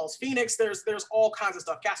Casting Calls Phoenix, there's all kinds of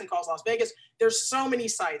stuff, Casting Calls Las Vegas. There's so many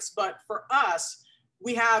sites, but for us,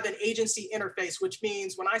 we have an agency interface, which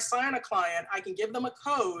means when I sign a client, I can give them a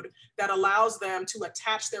code that allows them to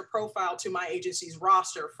attach their profile to my agency's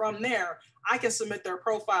roster. From there, I can submit their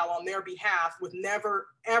profile on their behalf with never,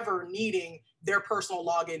 ever needing their personal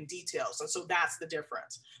login details. And so that's the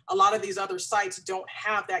difference. A lot of these other sites don't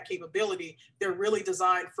have that capability. They're really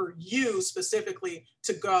designed for you specifically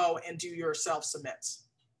to go and do your self-submits.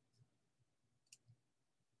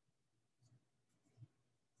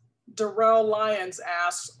 Darrell Lyons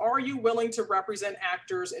asks, are you willing to represent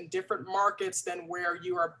actors in different markets than where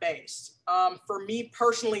you are based? For me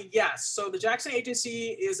personally, yes. So the Jackson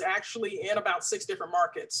Agency is actually in about 6 different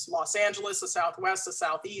markets: Los Angeles, the Southwest, the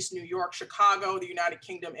Southeast, New York, Chicago, the United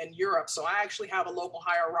Kingdom, and Europe. So I actually have a local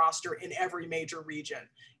hire roster in every major region.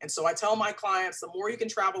 And so I tell my clients, the more you can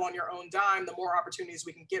travel on your own dime, the more opportunities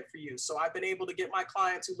we can get for you. So I've been able to get my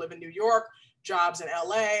clients who live in New York jobs in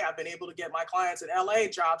LA. I've been able to get my clients in LA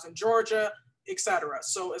jobs in Georgia, etc.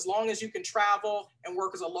 So as long as you can travel and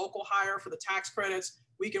work as a local hire for the tax credits,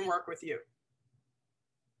 we can work with you,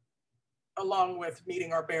 along with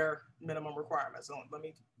meeting our bare minimum requirements. So let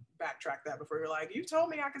me backtrack that before you're like, you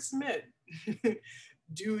told me I could submit.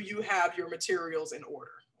 Do you have your materials in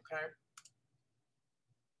order? Okay.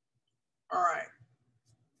 All right.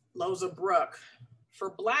 Loza Brook.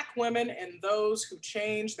 For Black women and those who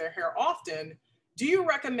change their hair often, do you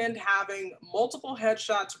recommend having multiple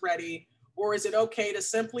headshots ready, or is it okay to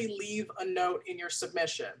simply leave a note in your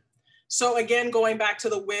submission? So again, going back to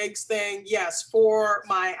the wigs thing, yes, for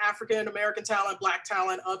my African American talent, Black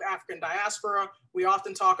talent of African diaspora, we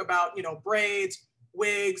often talk about, you know, braids,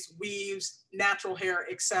 wigs, weaves, natural hair,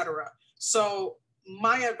 etc. So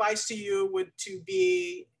my advice to you would to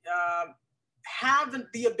be, have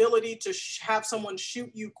the ability to have someone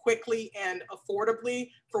shoot you quickly and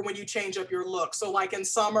affordably for when you change up your look. So like in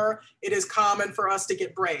summer, it is common for us to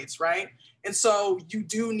get braids, right? And so you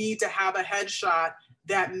do need to have a headshot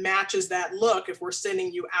that matches that look if we're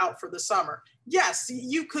sending you out for the summer. Yes,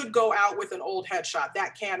 you could go out with an old headshot,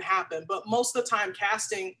 that can happen, but most of the time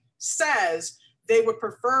casting says they would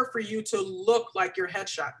prefer for you to look like your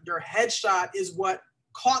headshot. Your headshot is what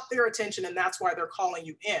caught their attention, and that's why they're calling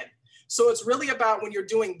you in. So it's really about when you're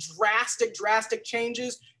doing drastic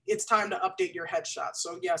changes, it's time to update your headshots.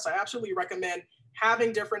 So yes, I absolutely recommend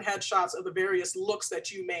having different headshots of the various looks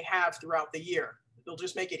that you may have throughout the year. It'll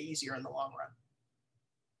just make it easier in the long run.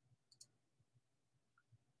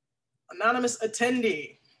 Anonymous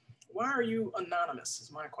attendee. Why are you anonymous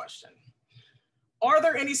is my question. Are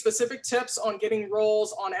there any specific tips on getting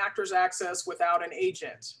roles on Actors Access without an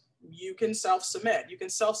agent? You can self-submit. You can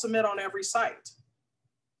self-submit on every site.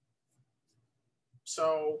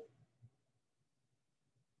 So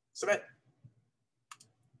submit.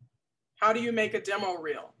 How do you make a demo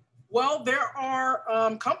reel? Well, there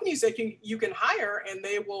are companies that you can hire and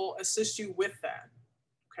they will assist you with that.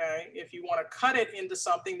 Okay, if you want to cut it into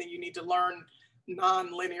something, then you need to learn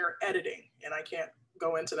non-linear editing. And I can't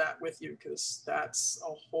go into that with you because that's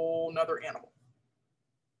a whole nother animal.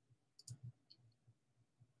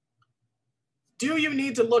 Do you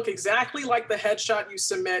need to look exactly like the headshot you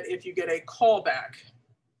submit if you get a callback?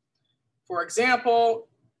 For example,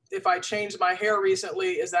 if I changed my hair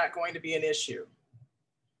recently, is that going to be an issue?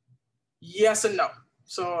 Yes and no.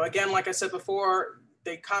 So again, like I said before,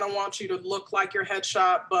 they kind of want you to look like your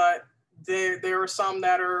headshot, but there are some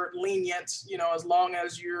that are lenient, you know, as long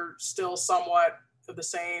as you're still somewhat of the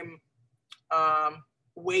same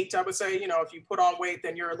weight, I would say. You know, if you put on weight,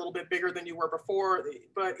 then you're a little bit bigger than you were before,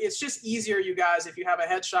 but it's just easier, you guys, if you have a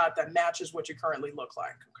headshot that matches what you currently look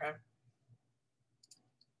like, okay?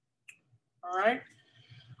 All right.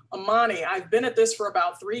 Amani, I've been at this for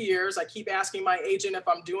about 3 years. I keep asking my agent if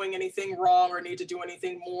I'm doing anything wrong or need to do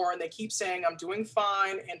anything more, and they keep saying I'm doing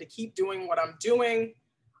fine and to keep doing what I'm doing.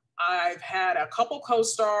 I've had a couple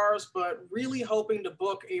co-stars, but really hoping to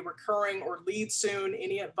book a recurring or lead soon.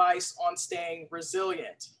 Any advice on staying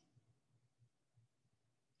resilient?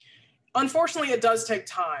 Unfortunately, it does take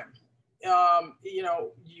time. You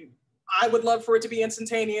know, I would love for it to be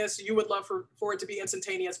instantaneous. You would love for it to be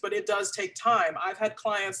instantaneous, but it does take time. I've had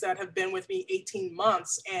clients that have been with me 18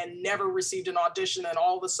 months and never received an audition, and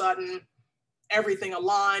all of a sudden everything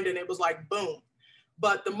aligned and it was like, boom.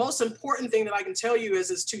 But the most important thing that I can tell you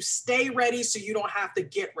is to stay ready so you don't have to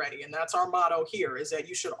get ready. And that's our motto here, is that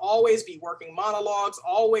you should always be working monologues,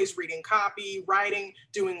 always reading copy, writing,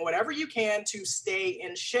 doing whatever you can to stay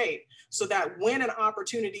in shape so that when an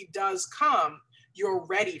opportunity does come, you're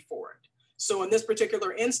ready for it. So in this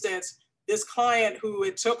particular instance, this client who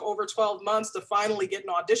it took over 12 months to finally get an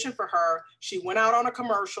audition for her, she went out on a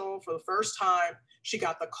commercial for the first time, she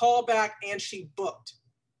got the call back and she booked,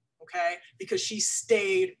 okay? Because she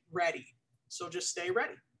stayed ready. So just stay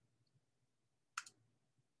ready.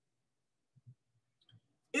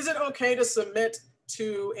 Is it okay to submit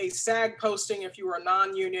to a SAG posting if you are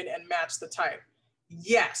non-union and match the type?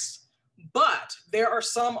 Yes. But there are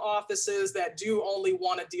some offices that do only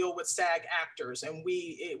want to deal with SAG actors, and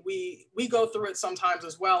we go through it sometimes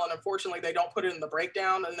as well. And unfortunately, they don't put it in the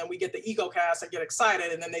breakdown, and then we get the ego cast and get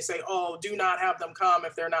excited, and then they say, "Oh, do not have them come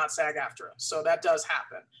if they're not SAG after." So that does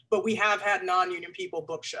happen. But we have had non-union people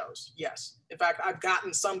book shows. Yes, in fact, I've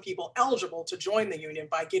gotten some people eligible to join the union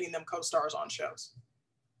by getting them co-stars on shows.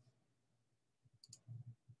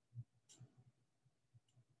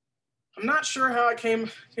 I'm not sure how I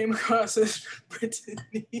came across this,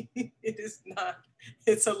 Brittany. It is not.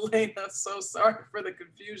 It's Elena. So sorry for the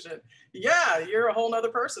confusion. Yeah, you're a whole nother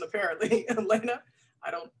person apparently, Elena.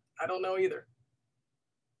 I don't know either.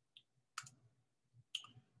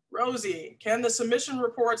 Rosie, can the submission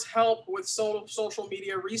reports help with social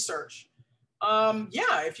media research?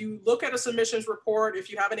 Yeah, if you look at a submissions report,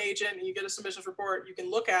 if you have an agent and you get a submissions report, you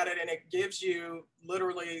can look at it and it gives you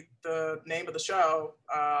literally the name of the show,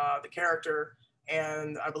 the character,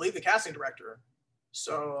 and I believe the casting director.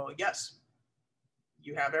 So yes,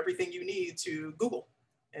 you have everything you need to Google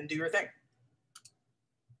and do your thing.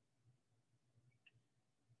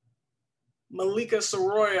 Malika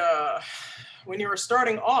Soroya, when you're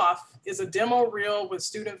starting off, is a demo reel with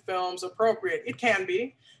student films appropriate? It can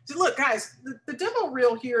be. So look, guys, the demo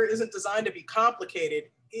reel here isn't designed to be complicated.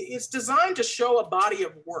 It's designed to show a body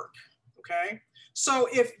of work, okay? So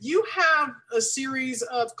if you have a series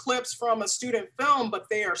of clips from a student film, but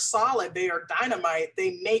they are solid, they are dynamite,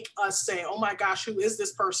 they make us say, oh my gosh, who is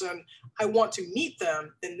this person? I want to meet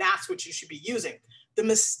them, then that's what you should be using. The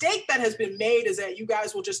mistake that has been made is that you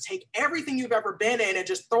guys will just take everything you've ever been in and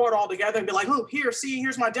just throw it all together and be like, oh, here, see,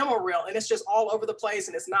 here's my demo reel. And it's just all over the place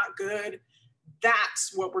and it's not good.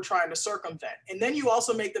 That's what we're trying to circumvent. And then you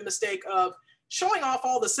also make the mistake of showing off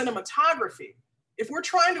all the cinematography. If we're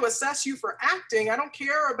trying to assess you for acting, I don't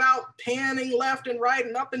care about panning left and right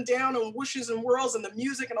and up and down and whooshes and whirls and the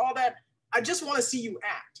music and all that. I just want to see you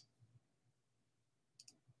act.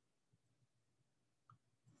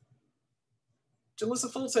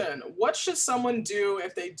 Jalissa Fulton, what should someone do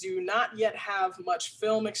if they do not yet have much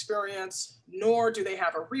film experience, nor do they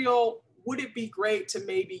have a reel? Would it be great to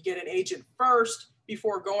maybe get an agent first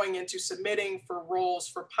before going into submitting for roles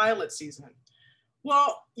for pilot season?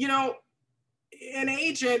 Well, you know, an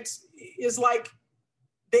agent is like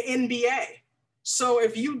the NBA. So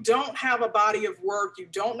if you don't have a body of work, you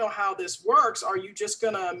don't know how this works, are you just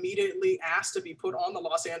gonna immediately ask to be put on the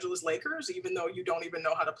Los Angeles Lakers, even though you don't even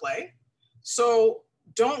know how to play? So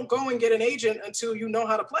don't go and get an agent until you know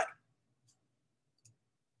how to play.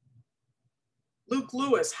 Luke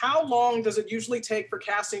Lewis, how long does it usually take for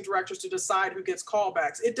casting directors to decide who gets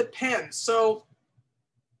callbacks? It depends. So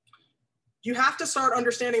you have to start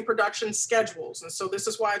understanding production schedules. And so this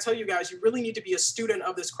is why I tell you guys, you really need to be a student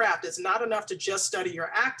of this craft. It's not enough to just study your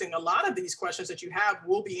acting. A lot of these questions that you have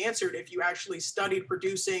will be answered if you actually studied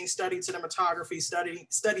producing, studied cinematography,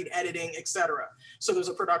 studied editing, etc. So there's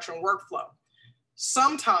a production workflow.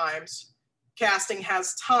 Sometimes casting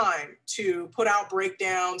has time to put out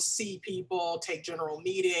breakdowns, see people, take general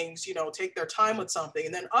meetings, you know, take their time with something.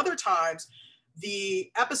 And then other times, the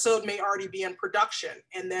episode may already be in production,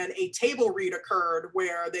 and then a table read occurred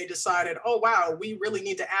where they decided, oh wow, we really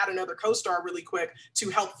need to add another co-star really quick to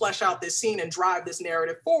help flesh out this scene and drive this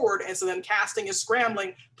narrative forward. And so then casting is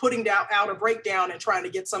scrambling, putting out a breakdown and trying to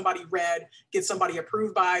get somebody read, get somebody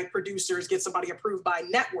approved by producers, get somebody approved by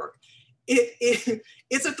network.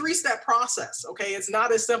 It's a three-step process, okay? It's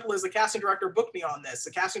not as simple as the casting director booked me on this.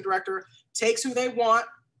 The casting director takes who they want,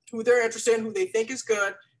 who they're interested in, who they think is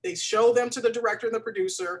good. They show them to the director and the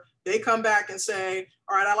producer. They come back and say,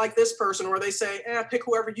 all right, I like this person. Or they say, pick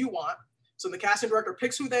whoever you want. So the casting director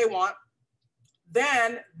picks who they want.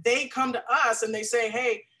 Then they come to us and they say,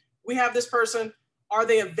 hey, we have this person. Are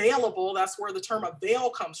they available? That's where the term avail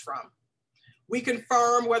comes from. We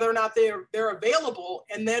confirm whether or not they're available,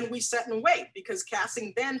 and then we set and wait, because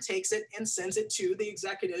casting then takes it and sends it to the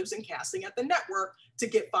executives and casting at the network to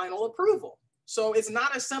get final approval. So it's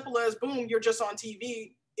not as simple as, boom, you're just on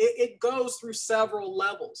TV. It goes through several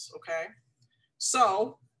levels, okay?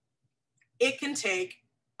 So it can take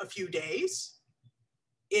a few days.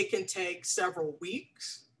 It can take several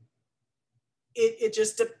weeks.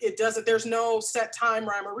 It doesn't, there's no set time,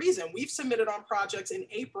 rhyme, or reason. We've submitted on projects in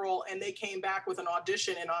April and they came back with an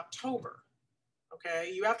audition in October, okay?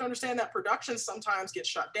 You have to understand that production sometimes gets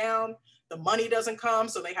shut down. The money doesn't come,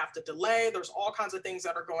 so they have to delay. There's all kinds of things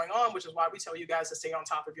that are going on, which is why we tell you guys to stay on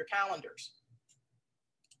top of your calendars.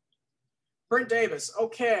 Brent Davis,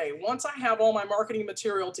 okay, once I have all my marketing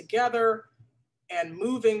material together and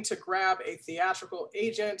moving to grab a theatrical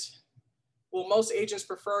agent, will most agents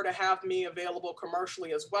prefer to have me available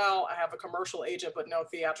commercially as well? I have a commercial agent, but no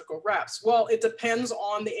theatrical reps. Well, it depends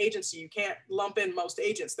on the agency. You can't lump in most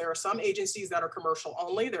agents. There are some agencies that are commercial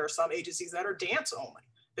only. There are some agencies that are dance only.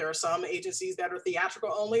 There are some agencies that are theatrical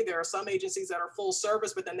only. There are some agencies that are full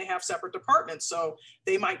service, but then they have separate departments. So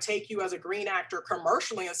they might take you as a green actor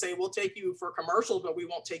commercially and say, we'll take you for commercials, but we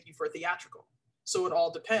won't take you for theatrical. So it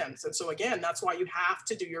all depends. And so again, that's why you have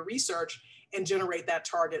to do your research and generate that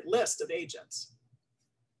target list of agents.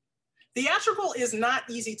 Theatrical is not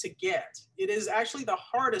easy to get. It is actually the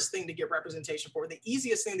hardest thing to get representation for. The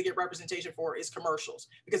easiest thing to get representation for is commercials,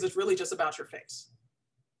 because it's really just about your face.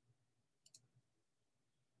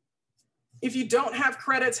 If you don't have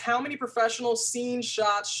credits, how many professional scene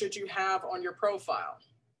shots should you have on your profile?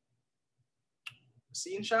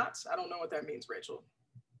 Scene shots? I don't know what that means, Rachel.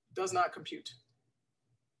 Does not compute.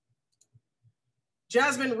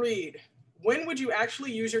 Jasmine Reed, when would you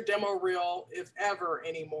actually use your demo reel, if ever,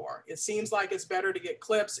 anymore? It seems like it's better to get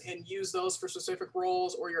clips and use those for specific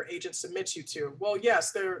roles or your agent submits you to. Well,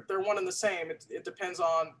 yes, they're one and the same. It depends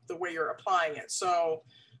on the way you're applying it. So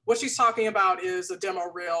what she's talking about is a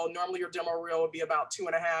demo reel. Normally your demo reel would be about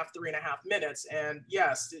 2.5, 3.5 minutes. And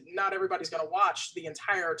yes, not everybody's gonna watch the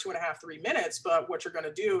entire 2.5, 3 minutes, but what you're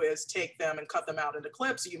gonna do is take them and cut them out into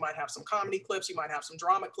clips. So you might have some comedy clips, you might have some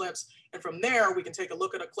drama clips. And from there, we can take a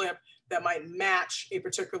look at a clip that might match a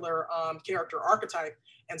particular character archetype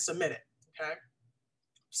and submit it, okay?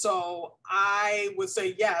 So I would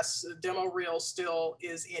say, yes, the demo reel still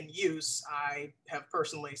is in use. I have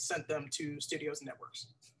personally sent them to studios and networks.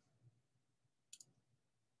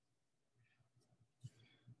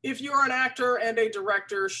 If you're an actor and a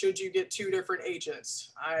director, should you get 2 different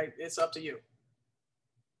agents? It's up to you.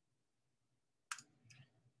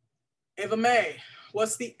 Ava May,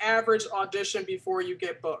 what's the average audition before you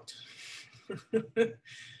get booked?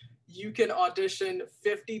 You can audition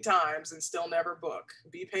 50 times and still never book.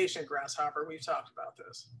 Be patient, Grasshopper. We've talked about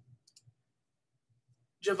this.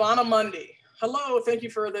 Giovanna Mundy. Hello, thank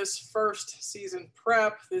you for this first season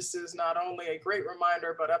prep. This is not only a great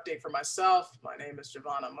reminder, but update for myself. My name is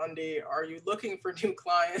Giovanna Mundy. Are you looking for new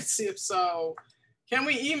clients? If so, can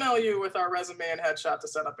we email you with our resume and headshot to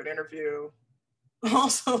set up an interview?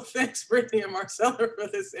 Also, thanks Brittany and Marcella for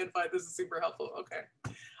this invite. This is super helpful. Okay.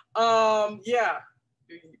 Yeah,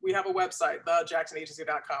 we have a website,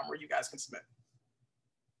 thejacksonagency.com, where you guys can submit.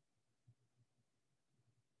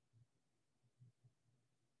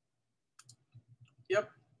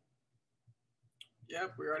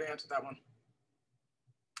 Yep, we already answered that one.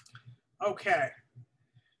 Okay.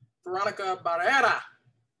 Veronica Barrera,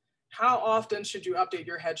 how often should you update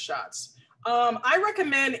your headshots? I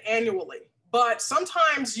recommend annually, but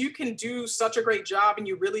sometimes you can do such a great job and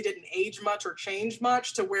you really didn't age much or change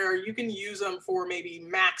much to where you can use them for maybe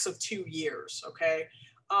max of 2 years, okay?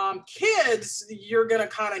 Kids, you're gonna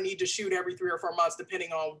kind of need to shoot every 3 or 4 months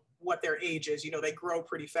depending on what their age is. You know, they grow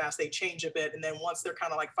pretty fast, they change a bit, and then once they're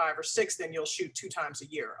kind of like 5 or 6, then you'll shoot 2 times a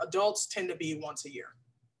year. Adults tend to be once a year.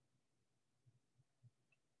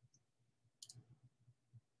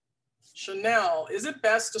 Chanel, is it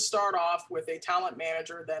best to start off with a talent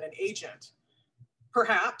manager than an agent?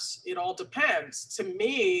 Perhaps. It all depends. To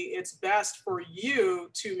me, it's best for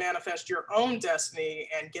you to manifest your own destiny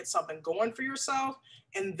and get something going for yourself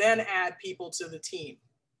and then add people to the team.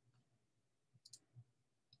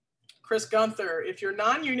 Chris Gunther, if you're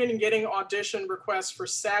non-union and getting audition requests for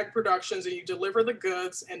SAG productions and you deliver the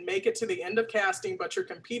goods and make it to the end of casting, but you're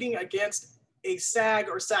competing against a SAG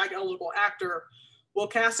or SAG eligible actor, will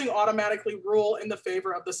casting automatically rule in the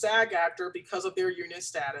favor of the SAG actor because of their union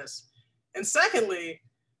status? And secondly,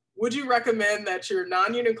 would you recommend that your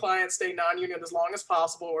non-union clients stay non-union as long as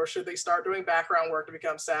possible, or should they start doing background work to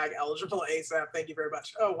become SAG eligible ASAP? Thank you very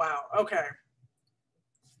much. Oh, wow. Okay.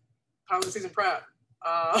 Pilot season prep.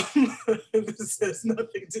 This has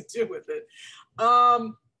nothing to do with it. I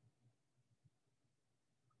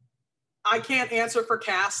can't answer for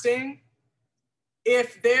casting.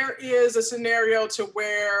 If there is a scenario to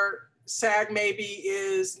where SAG maybe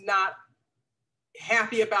is not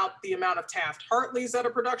happy about the amount of Taft-Hartleys that a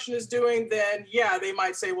production is doing, then yeah, they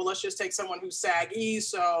might say, well, let's just take someone who's SAG-E,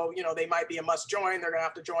 so you know they might be a must join. They're gonna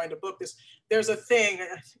have to join to book this. There's a thing,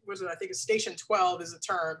 was it? I think it's Station 12 is a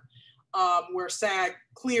term where SAG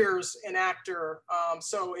clears an actor.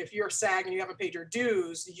 So if you're SAG and you haven't paid your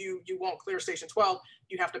dues, you won't clear Station 12.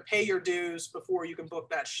 You have to pay your dues before you can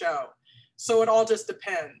book that show. So it all just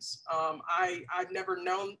depends. I've never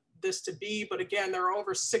known this to be, but again, there are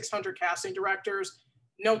over 600 casting directors.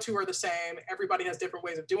 No two are the same. Everybody has different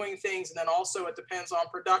ways of doing things. And then also it depends on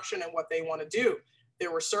production and what they want to do.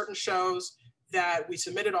 There were certain shows that we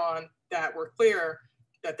submitted on that were clear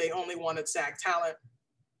that they only wanted SAG talent.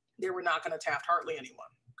 They were not going to Taft-Hartley anyone,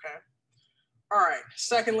 okay? All right,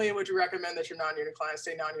 secondly, would you recommend that your non-union clients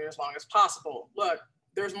stay non-union as long as possible? Look,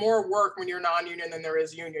 there's more work when you're non-union than there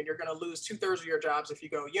is union. You're gonna lose 2/3 of your jobs if you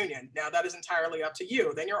go union. Now that is entirely up to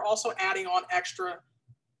you. Then you're also adding on extra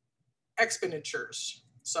expenditures,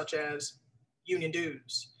 such as union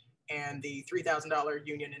dues and the $3,000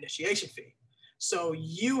 union initiation fee. So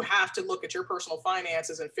you have to look at your personal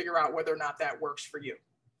finances and figure out whether or not that works for you,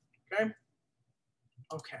 okay?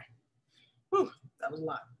 Okay, whew, that was a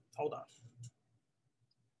lot, hold on.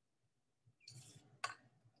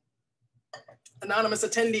 Anonymous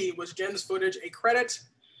attendee, was Jen's footage a credit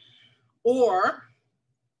or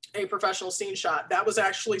a professional scene shot? That was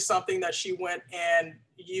actually something that she went and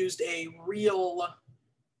used a real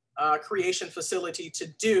creation facility to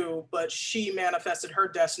do, but she manifested her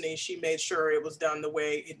destiny. She made sure it was done the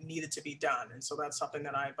way it needed to be done. And so that's something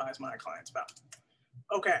that I advise my clients about.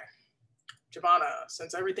 Okay, Giovanna,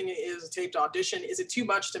 since everything is a taped audition, is it too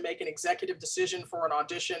much to make an executive decision for an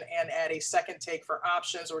audition and add a second take for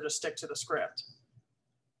options, or just stick to the script?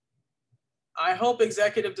 I hope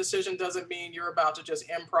executive decision doesn't mean you're about to just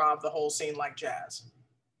improv the whole scene like jazz.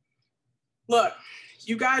 Look,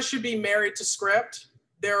 you guys should be married to script.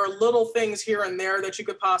 There are little things here and there that you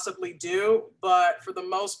could possibly do, but for the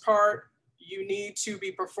most part, you need to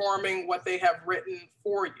be performing what they have written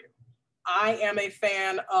for you. I am a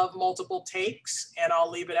fan of multiple takes, and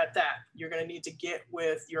I'll leave it at that. You're gonna need to get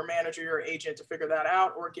with your manager, your agent to figure that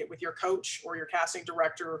out, or get with your coach or your casting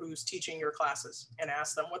director who's teaching your classes and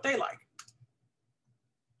ask them what they like.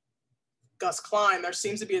 Gus Klein, there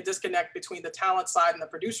seems to be a disconnect between the talent side and the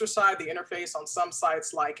producer side. The interface on some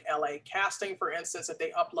sites like LA Casting, for instance, if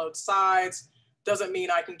they upload sides, doesn't mean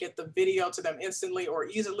I can get the video to them instantly or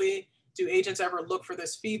easily. Do agents ever look for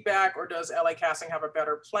this feedback, or does LA Casting have a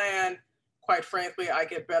better plan? Quite frankly, I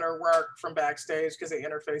get better work from backstage because the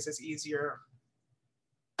interface is easier.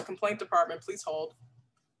 Complaint department, please hold.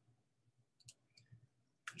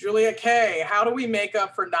 Julia K, how do we make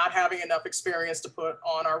up for not having enough experience to put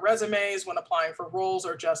on our resumes when applying for roles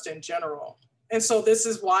or just in general? And so this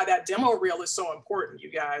is why that demo reel is so important, you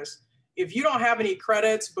guys. If you don't have any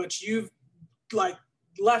credits, but you've like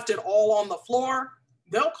left it all on the floor,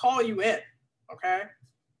 they'll call you in, okay?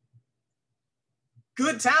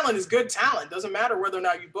 Good talent is good talent. Doesn't matter whether or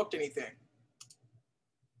not you booked anything.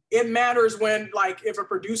 It matters when, like, if a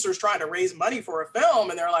producer's trying to raise money for a film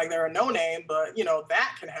and they're like, they're a no-name, but you know,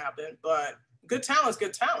 that can happen. But good talent is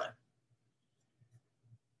good talent.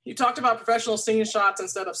 You talked about professional scene shots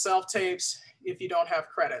instead of self-tapes if you don't have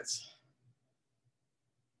credits.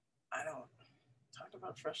 I don't talk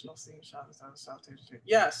about professional scene shots instead of self-tapes.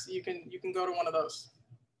 Yes, you can go to one of those.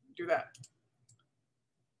 Do that.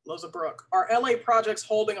 Loza Brook, are LA projects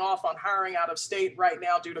holding off on hiring out of state right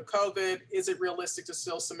now due to COVID? Is it realistic to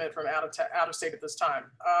still submit from out of state at this time?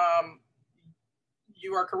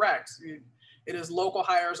 You are correct. It is local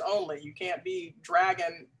hires only. You can't be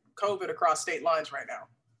dragging COVID across state lines right now.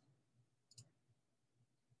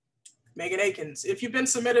 Megan Akins, if you've been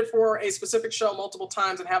submitted for a specific show multiple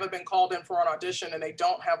times and haven't been called in for an audition and they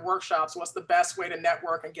don't have workshops, what's the best way to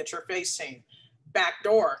network and get your face seen?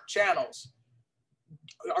 Backdoor channels.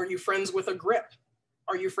 Are you friends with a grip?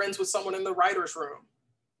 Are you friends with someone in the writer's room?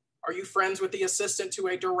 Are you friends with the assistant to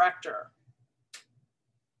a director?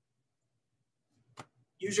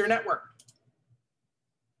 Use your network.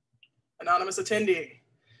 Anonymous attendee.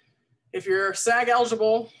 If you're SAG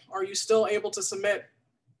eligible, are you still able to submit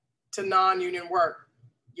to non-union work?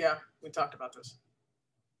 Yeah, we talked about this.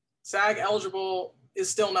 SAG eligible is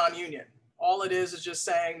still non-union. All it is just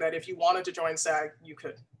saying that if you wanted to join SAG, you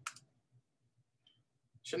could.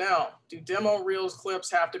 Chanel, do demo reels clips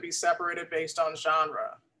have to be separated based on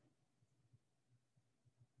genre?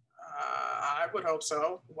 I would hope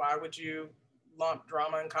so. Why would you lump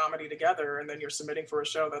drama and comedy together and then you're submitting for a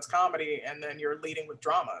show that's comedy and then you're leading with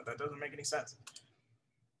drama? That doesn't make any sense.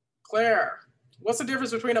 Claire, what's the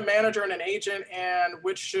difference between a manager and an agent, and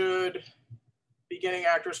which should beginning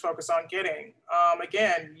actors focus on getting?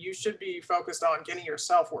 Again, you should be focused on getting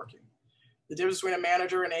yourself working. The difference between a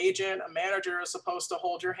manager and agent, a manager is supposed to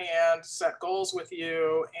hold your hand, set goals with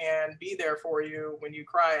you, and be there for you when you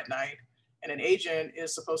cry at night. And an agent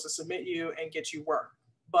is supposed to submit you and get you work.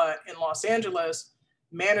 But in Los Angeles,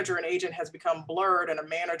 manager and agent has become blurred, and a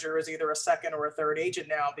manager is either a second or a third agent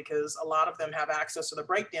now because a lot of them have access to the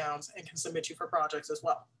breakdowns and can submit you for projects as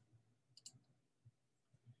well.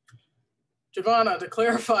 Giovanna, to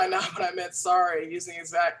clarify, not what I meant, sorry, using the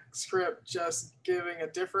exact script, just giving a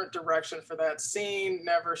different direction for that scene,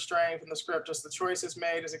 never straying from the script, just the choices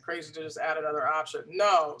made. Is it crazy to just add another option?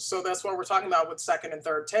 No, so that's what we're talking about with second and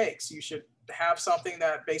third takes. You should have something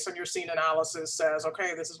that based on your scene analysis says,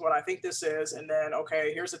 okay, this is what I think this is, and then,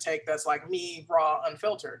 okay, here's a take that's like me, raw,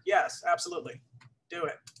 unfiltered. Yes, absolutely, do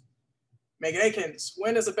it. Megan Akins,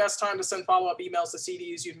 when is the best time to send follow-up emails to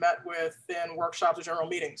CDs you've met with in workshops or general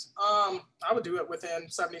meetings? I would do it within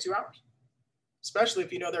 72 hours, especially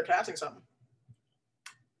if you know they're casting something.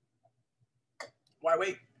 Why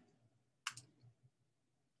wait?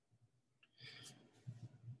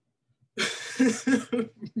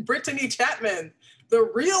 Brittany Chapman, the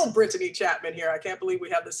real Brittany Chapman here. I can't believe we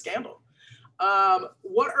have this scandal.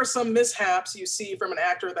 What are some mishaps you see from an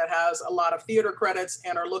actor that has a lot of theater credits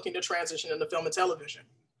and are looking to transition into film and television?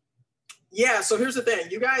 Yeah, so here's the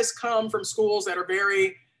thing. You guys come from schools that are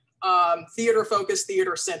very theater-focused,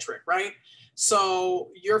 theater-centric, right?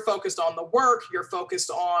 So you're focused on the work, you're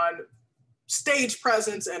focused on stage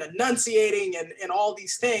presence and enunciating and all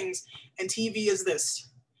these things, and TV is this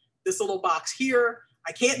little box here.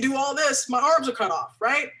 I can't do all this, my arms are cut off,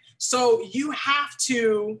 right? So you have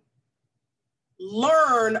to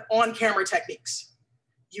learn on-camera techniques.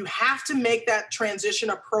 You have to make that transition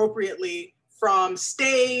appropriately from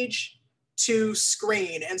stage to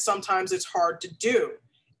screen, and sometimes it's hard to do.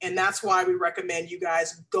 And that's why we recommend you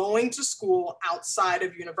guys going to school outside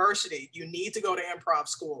of university. You need to go to improv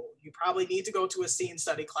school. You probably need to go to a scene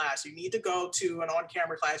study class. You need to go to an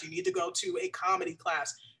on-camera class. You need to go to a comedy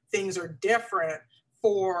class. Things are different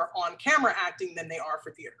for on-camera acting than they are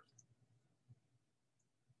for theater.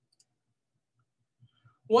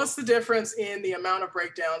 What's the difference in the amount of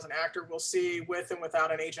breakdowns an actor will see with and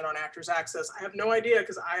without an agent on Actors Access? I have no idea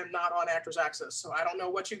because I am not on Actors Access, so I don't know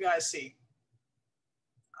what you guys see.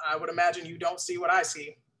 I would imagine you don't see what I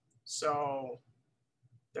see, so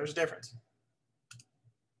there's a difference.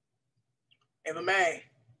 Ava May,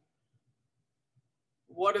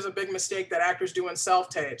 what is a big mistake that actors do in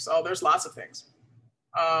self-tapes? Oh, there's lots of things.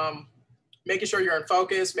 Making sure you're in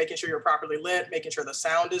focus, making sure you're properly lit, making sure the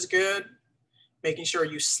sound is good, making sure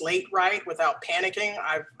you slate right without panicking.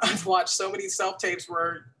 I've watched so many self-tapes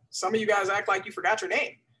where some of you guys act like you forgot your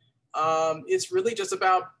name. It's really just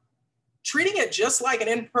about treating it just like an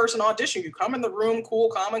in-person audition. You come in the room, cool,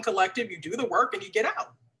 calm, and collective, you do the work, and you get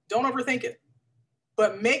out. Don't overthink it.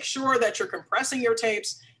 But make sure that you're compressing your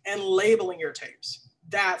tapes and labeling your tapes.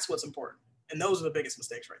 That's what's important. And those are the biggest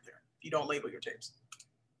mistakes right there, if you don't label your tapes.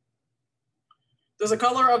 Does the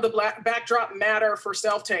color of the backdrop matter for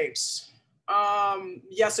self-tapes?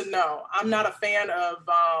 Yes and no. I'm not a fan of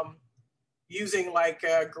using like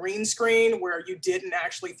a green screen where you didn't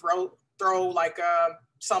actually throw like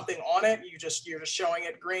something on it. You're just showing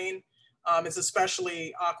it green. It's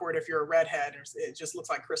especially awkward if you're a redhead. It just looks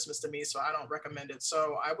like Christmas to me, so I don't recommend it.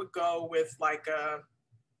 So I would go with like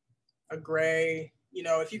a gray. You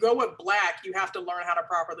know, if you go with black, you have to learn how to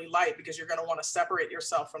properly light because you're going to want to separate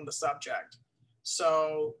yourself from the subject.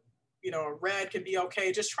 So, you know, a red can be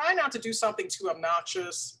okay. Just try not to do something too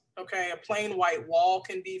obnoxious. Okay, a plain white wall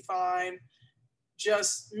can be fine.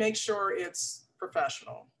 Just make sure it's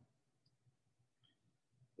professional.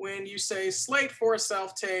 When you say slate for a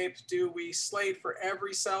self-tape, do we slate for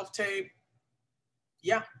every self-tape?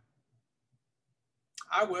 Yeah,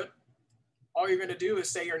 I would. All you're gonna do is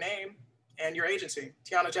say your name and your agency,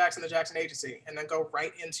 Tiauna Jackson, the Jackson Agency, and then go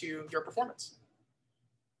right into your performance.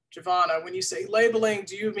 Giovanna, when you say labeling,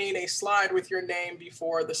 do you mean a slide with your name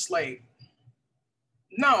before the slate?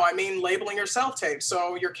 No, I mean labeling your self-tape.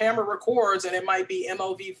 So your camera records and it might be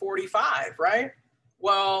MOV 45, right?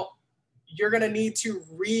 Well, you're gonna need to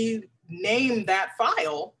rename that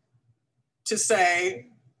file to say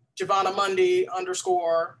Giovanna Mundy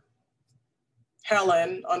 _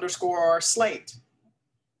 Helen _ slate.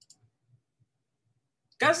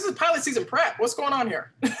 Guys, this is pilot season prep. What's going on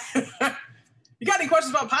here? You got any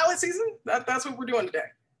questions about pilot season? That's what we're doing today.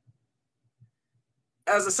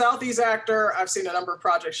 As a Southeast actor, I've seen a number of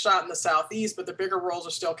projects shot in the Southeast, but the bigger roles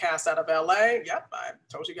are still cast out of LA. Yep, I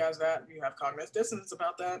told you guys that. You have cognitive dissonance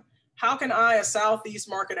about that. How can I, a Southeast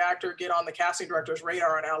market actor, get on the casting director's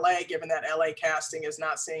radar in LA, given that LA casting is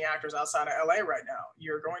not seeing actors outside of LA right now?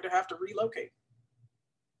 You're going to have to relocate.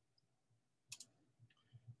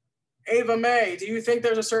 Ava May, do you think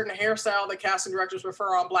there's a certain hairstyle that casting directors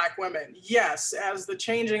prefer on Black women? Yes, as the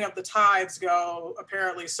changing of the tides go,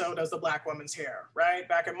 apparently so does the Black woman's hair, right?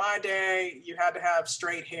 Back in my day, you had to have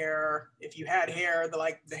straight hair. If you had hair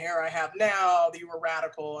like the hair I have now, you were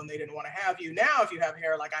radical and they didn't want to have you. Now, if you have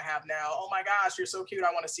hair like I have now, oh my gosh, you're so cute,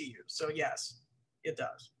 I want to see you. So yes, it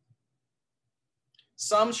does.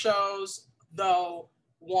 Some shows, though,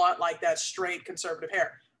 want like that straight conservative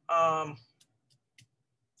hair.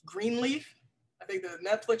 Greenleaf, I think the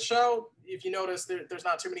Netflix show, if you notice, there's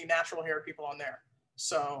not too many natural hair people on there.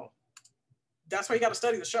 So that's why you got to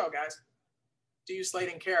study the show, guys. Do you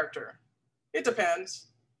slate in character? It depends.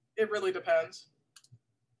 It really depends.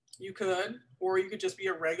 You could, or you could just be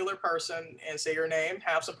a regular person and say your name,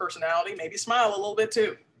 have some personality, maybe smile a little bit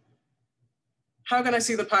too. How can I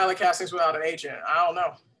see the pilot castings without an agent? I don't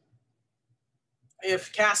know.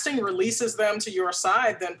 If casting releases them to your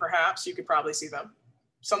side, then perhaps you could probably see them.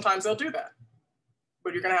 Sometimes they'll do that,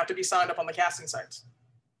 but you're gonna have to be signed up on the casting sites.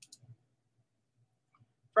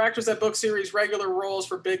 For actors that book series regular roles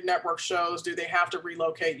for big network shows, do they have to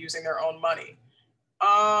relocate using their own money?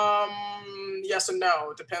 Yes and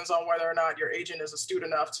no. It depends on whether or not your agent is astute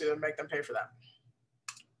enough to make them pay for that.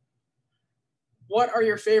 What are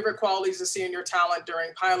your favorite qualities to see in your talent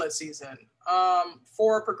during pilot season?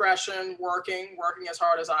 For progression, working as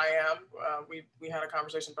hard as I am. We had a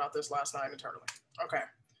conversation about this last night internally. Okay,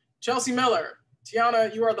 Chelsea Miller.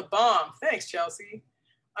 Tiauna, you are the bomb. Thanks, Chelsea.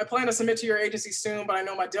 I plan to submit to your agency soon, but I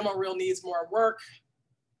know my demo reel needs more work.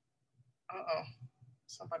 Uh-oh,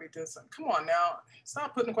 somebody did something. Come on now,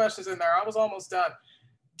 stop putting questions in there. I was almost done.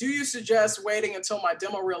 Do you suggest waiting until my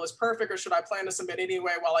demo reel is perfect, or should I plan to submit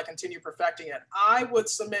anyway while I continue perfecting it? I would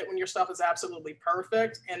submit when your stuff is absolutely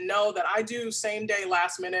perfect, and know that I do same day,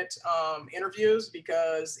 last minute interviews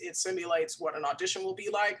because it simulates what an audition will be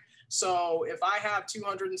like. So if I have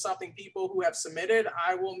 200 and something people who have submitted,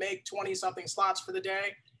 I will make 20 something slots for the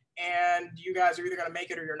day, and you guys are either gonna make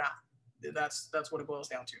it or you're not. That's what it boils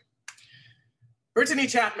down to. Brittany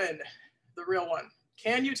Chapman, the real one.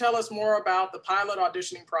 Can you tell us more about the pilot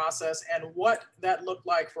auditioning process and what that looked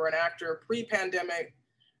like for an actor pre-pandemic,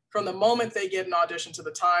 from the moment they get an audition to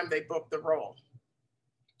the time they book the role?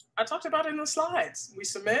 I talked about it in the slides. We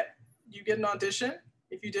submit, you get an audition.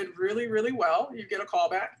 If you did really, really well, you get a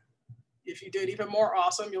callback. If you did even more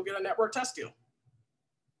awesome, you'll get a network test deal.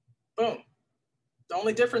 Boom. The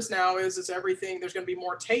only difference now is it's everything, there's gonna be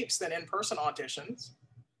more tapes than in-person auditions.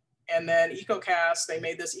 And then EcoCast, they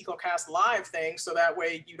made this EcoCast live thing so that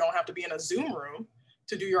way you don't have to be in a Zoom room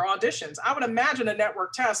to do your auditions. I would imagine a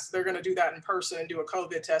network test, they're gonna do that in person and do a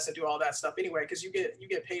COVID test and do all that stuff anyway, because you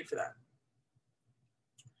get paid for that.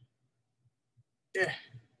 Yeah.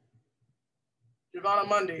 Giovanna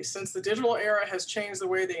Mundy, since the digital era has changed the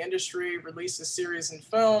way the industry releases series and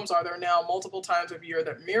films, are there now multiple times of year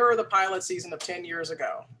that mirror the pilot season of 10 years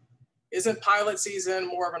ago? Isn't pilot season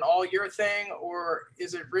more of an all year thing, or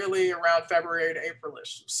is it really around February to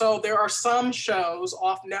April-ish? So there are some shows,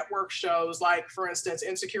 off network shows, like for instance,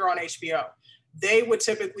 Insecure on HBO. They would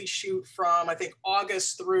typically shoot from, I think,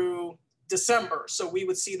 August through December. So we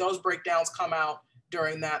would see those breakdowns come out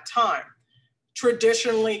during that time.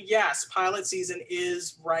 Traditionally, yes, pilot season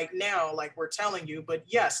is right now, like we're telling you, but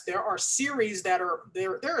yes, there are series that are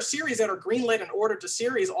greenlit and ordered to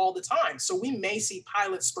series all the time. So we may see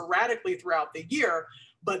pilots sporadically throughout the year,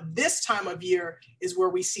 but this time of year is where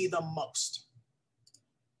we see them most.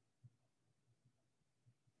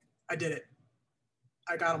 I did it.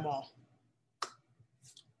 I got them all.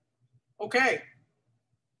 Okay.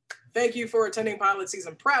 Thank you for attending pilot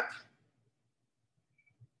season prep.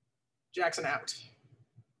 Jackson out.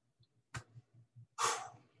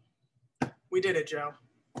 We did it, Joe.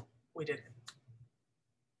 We did it.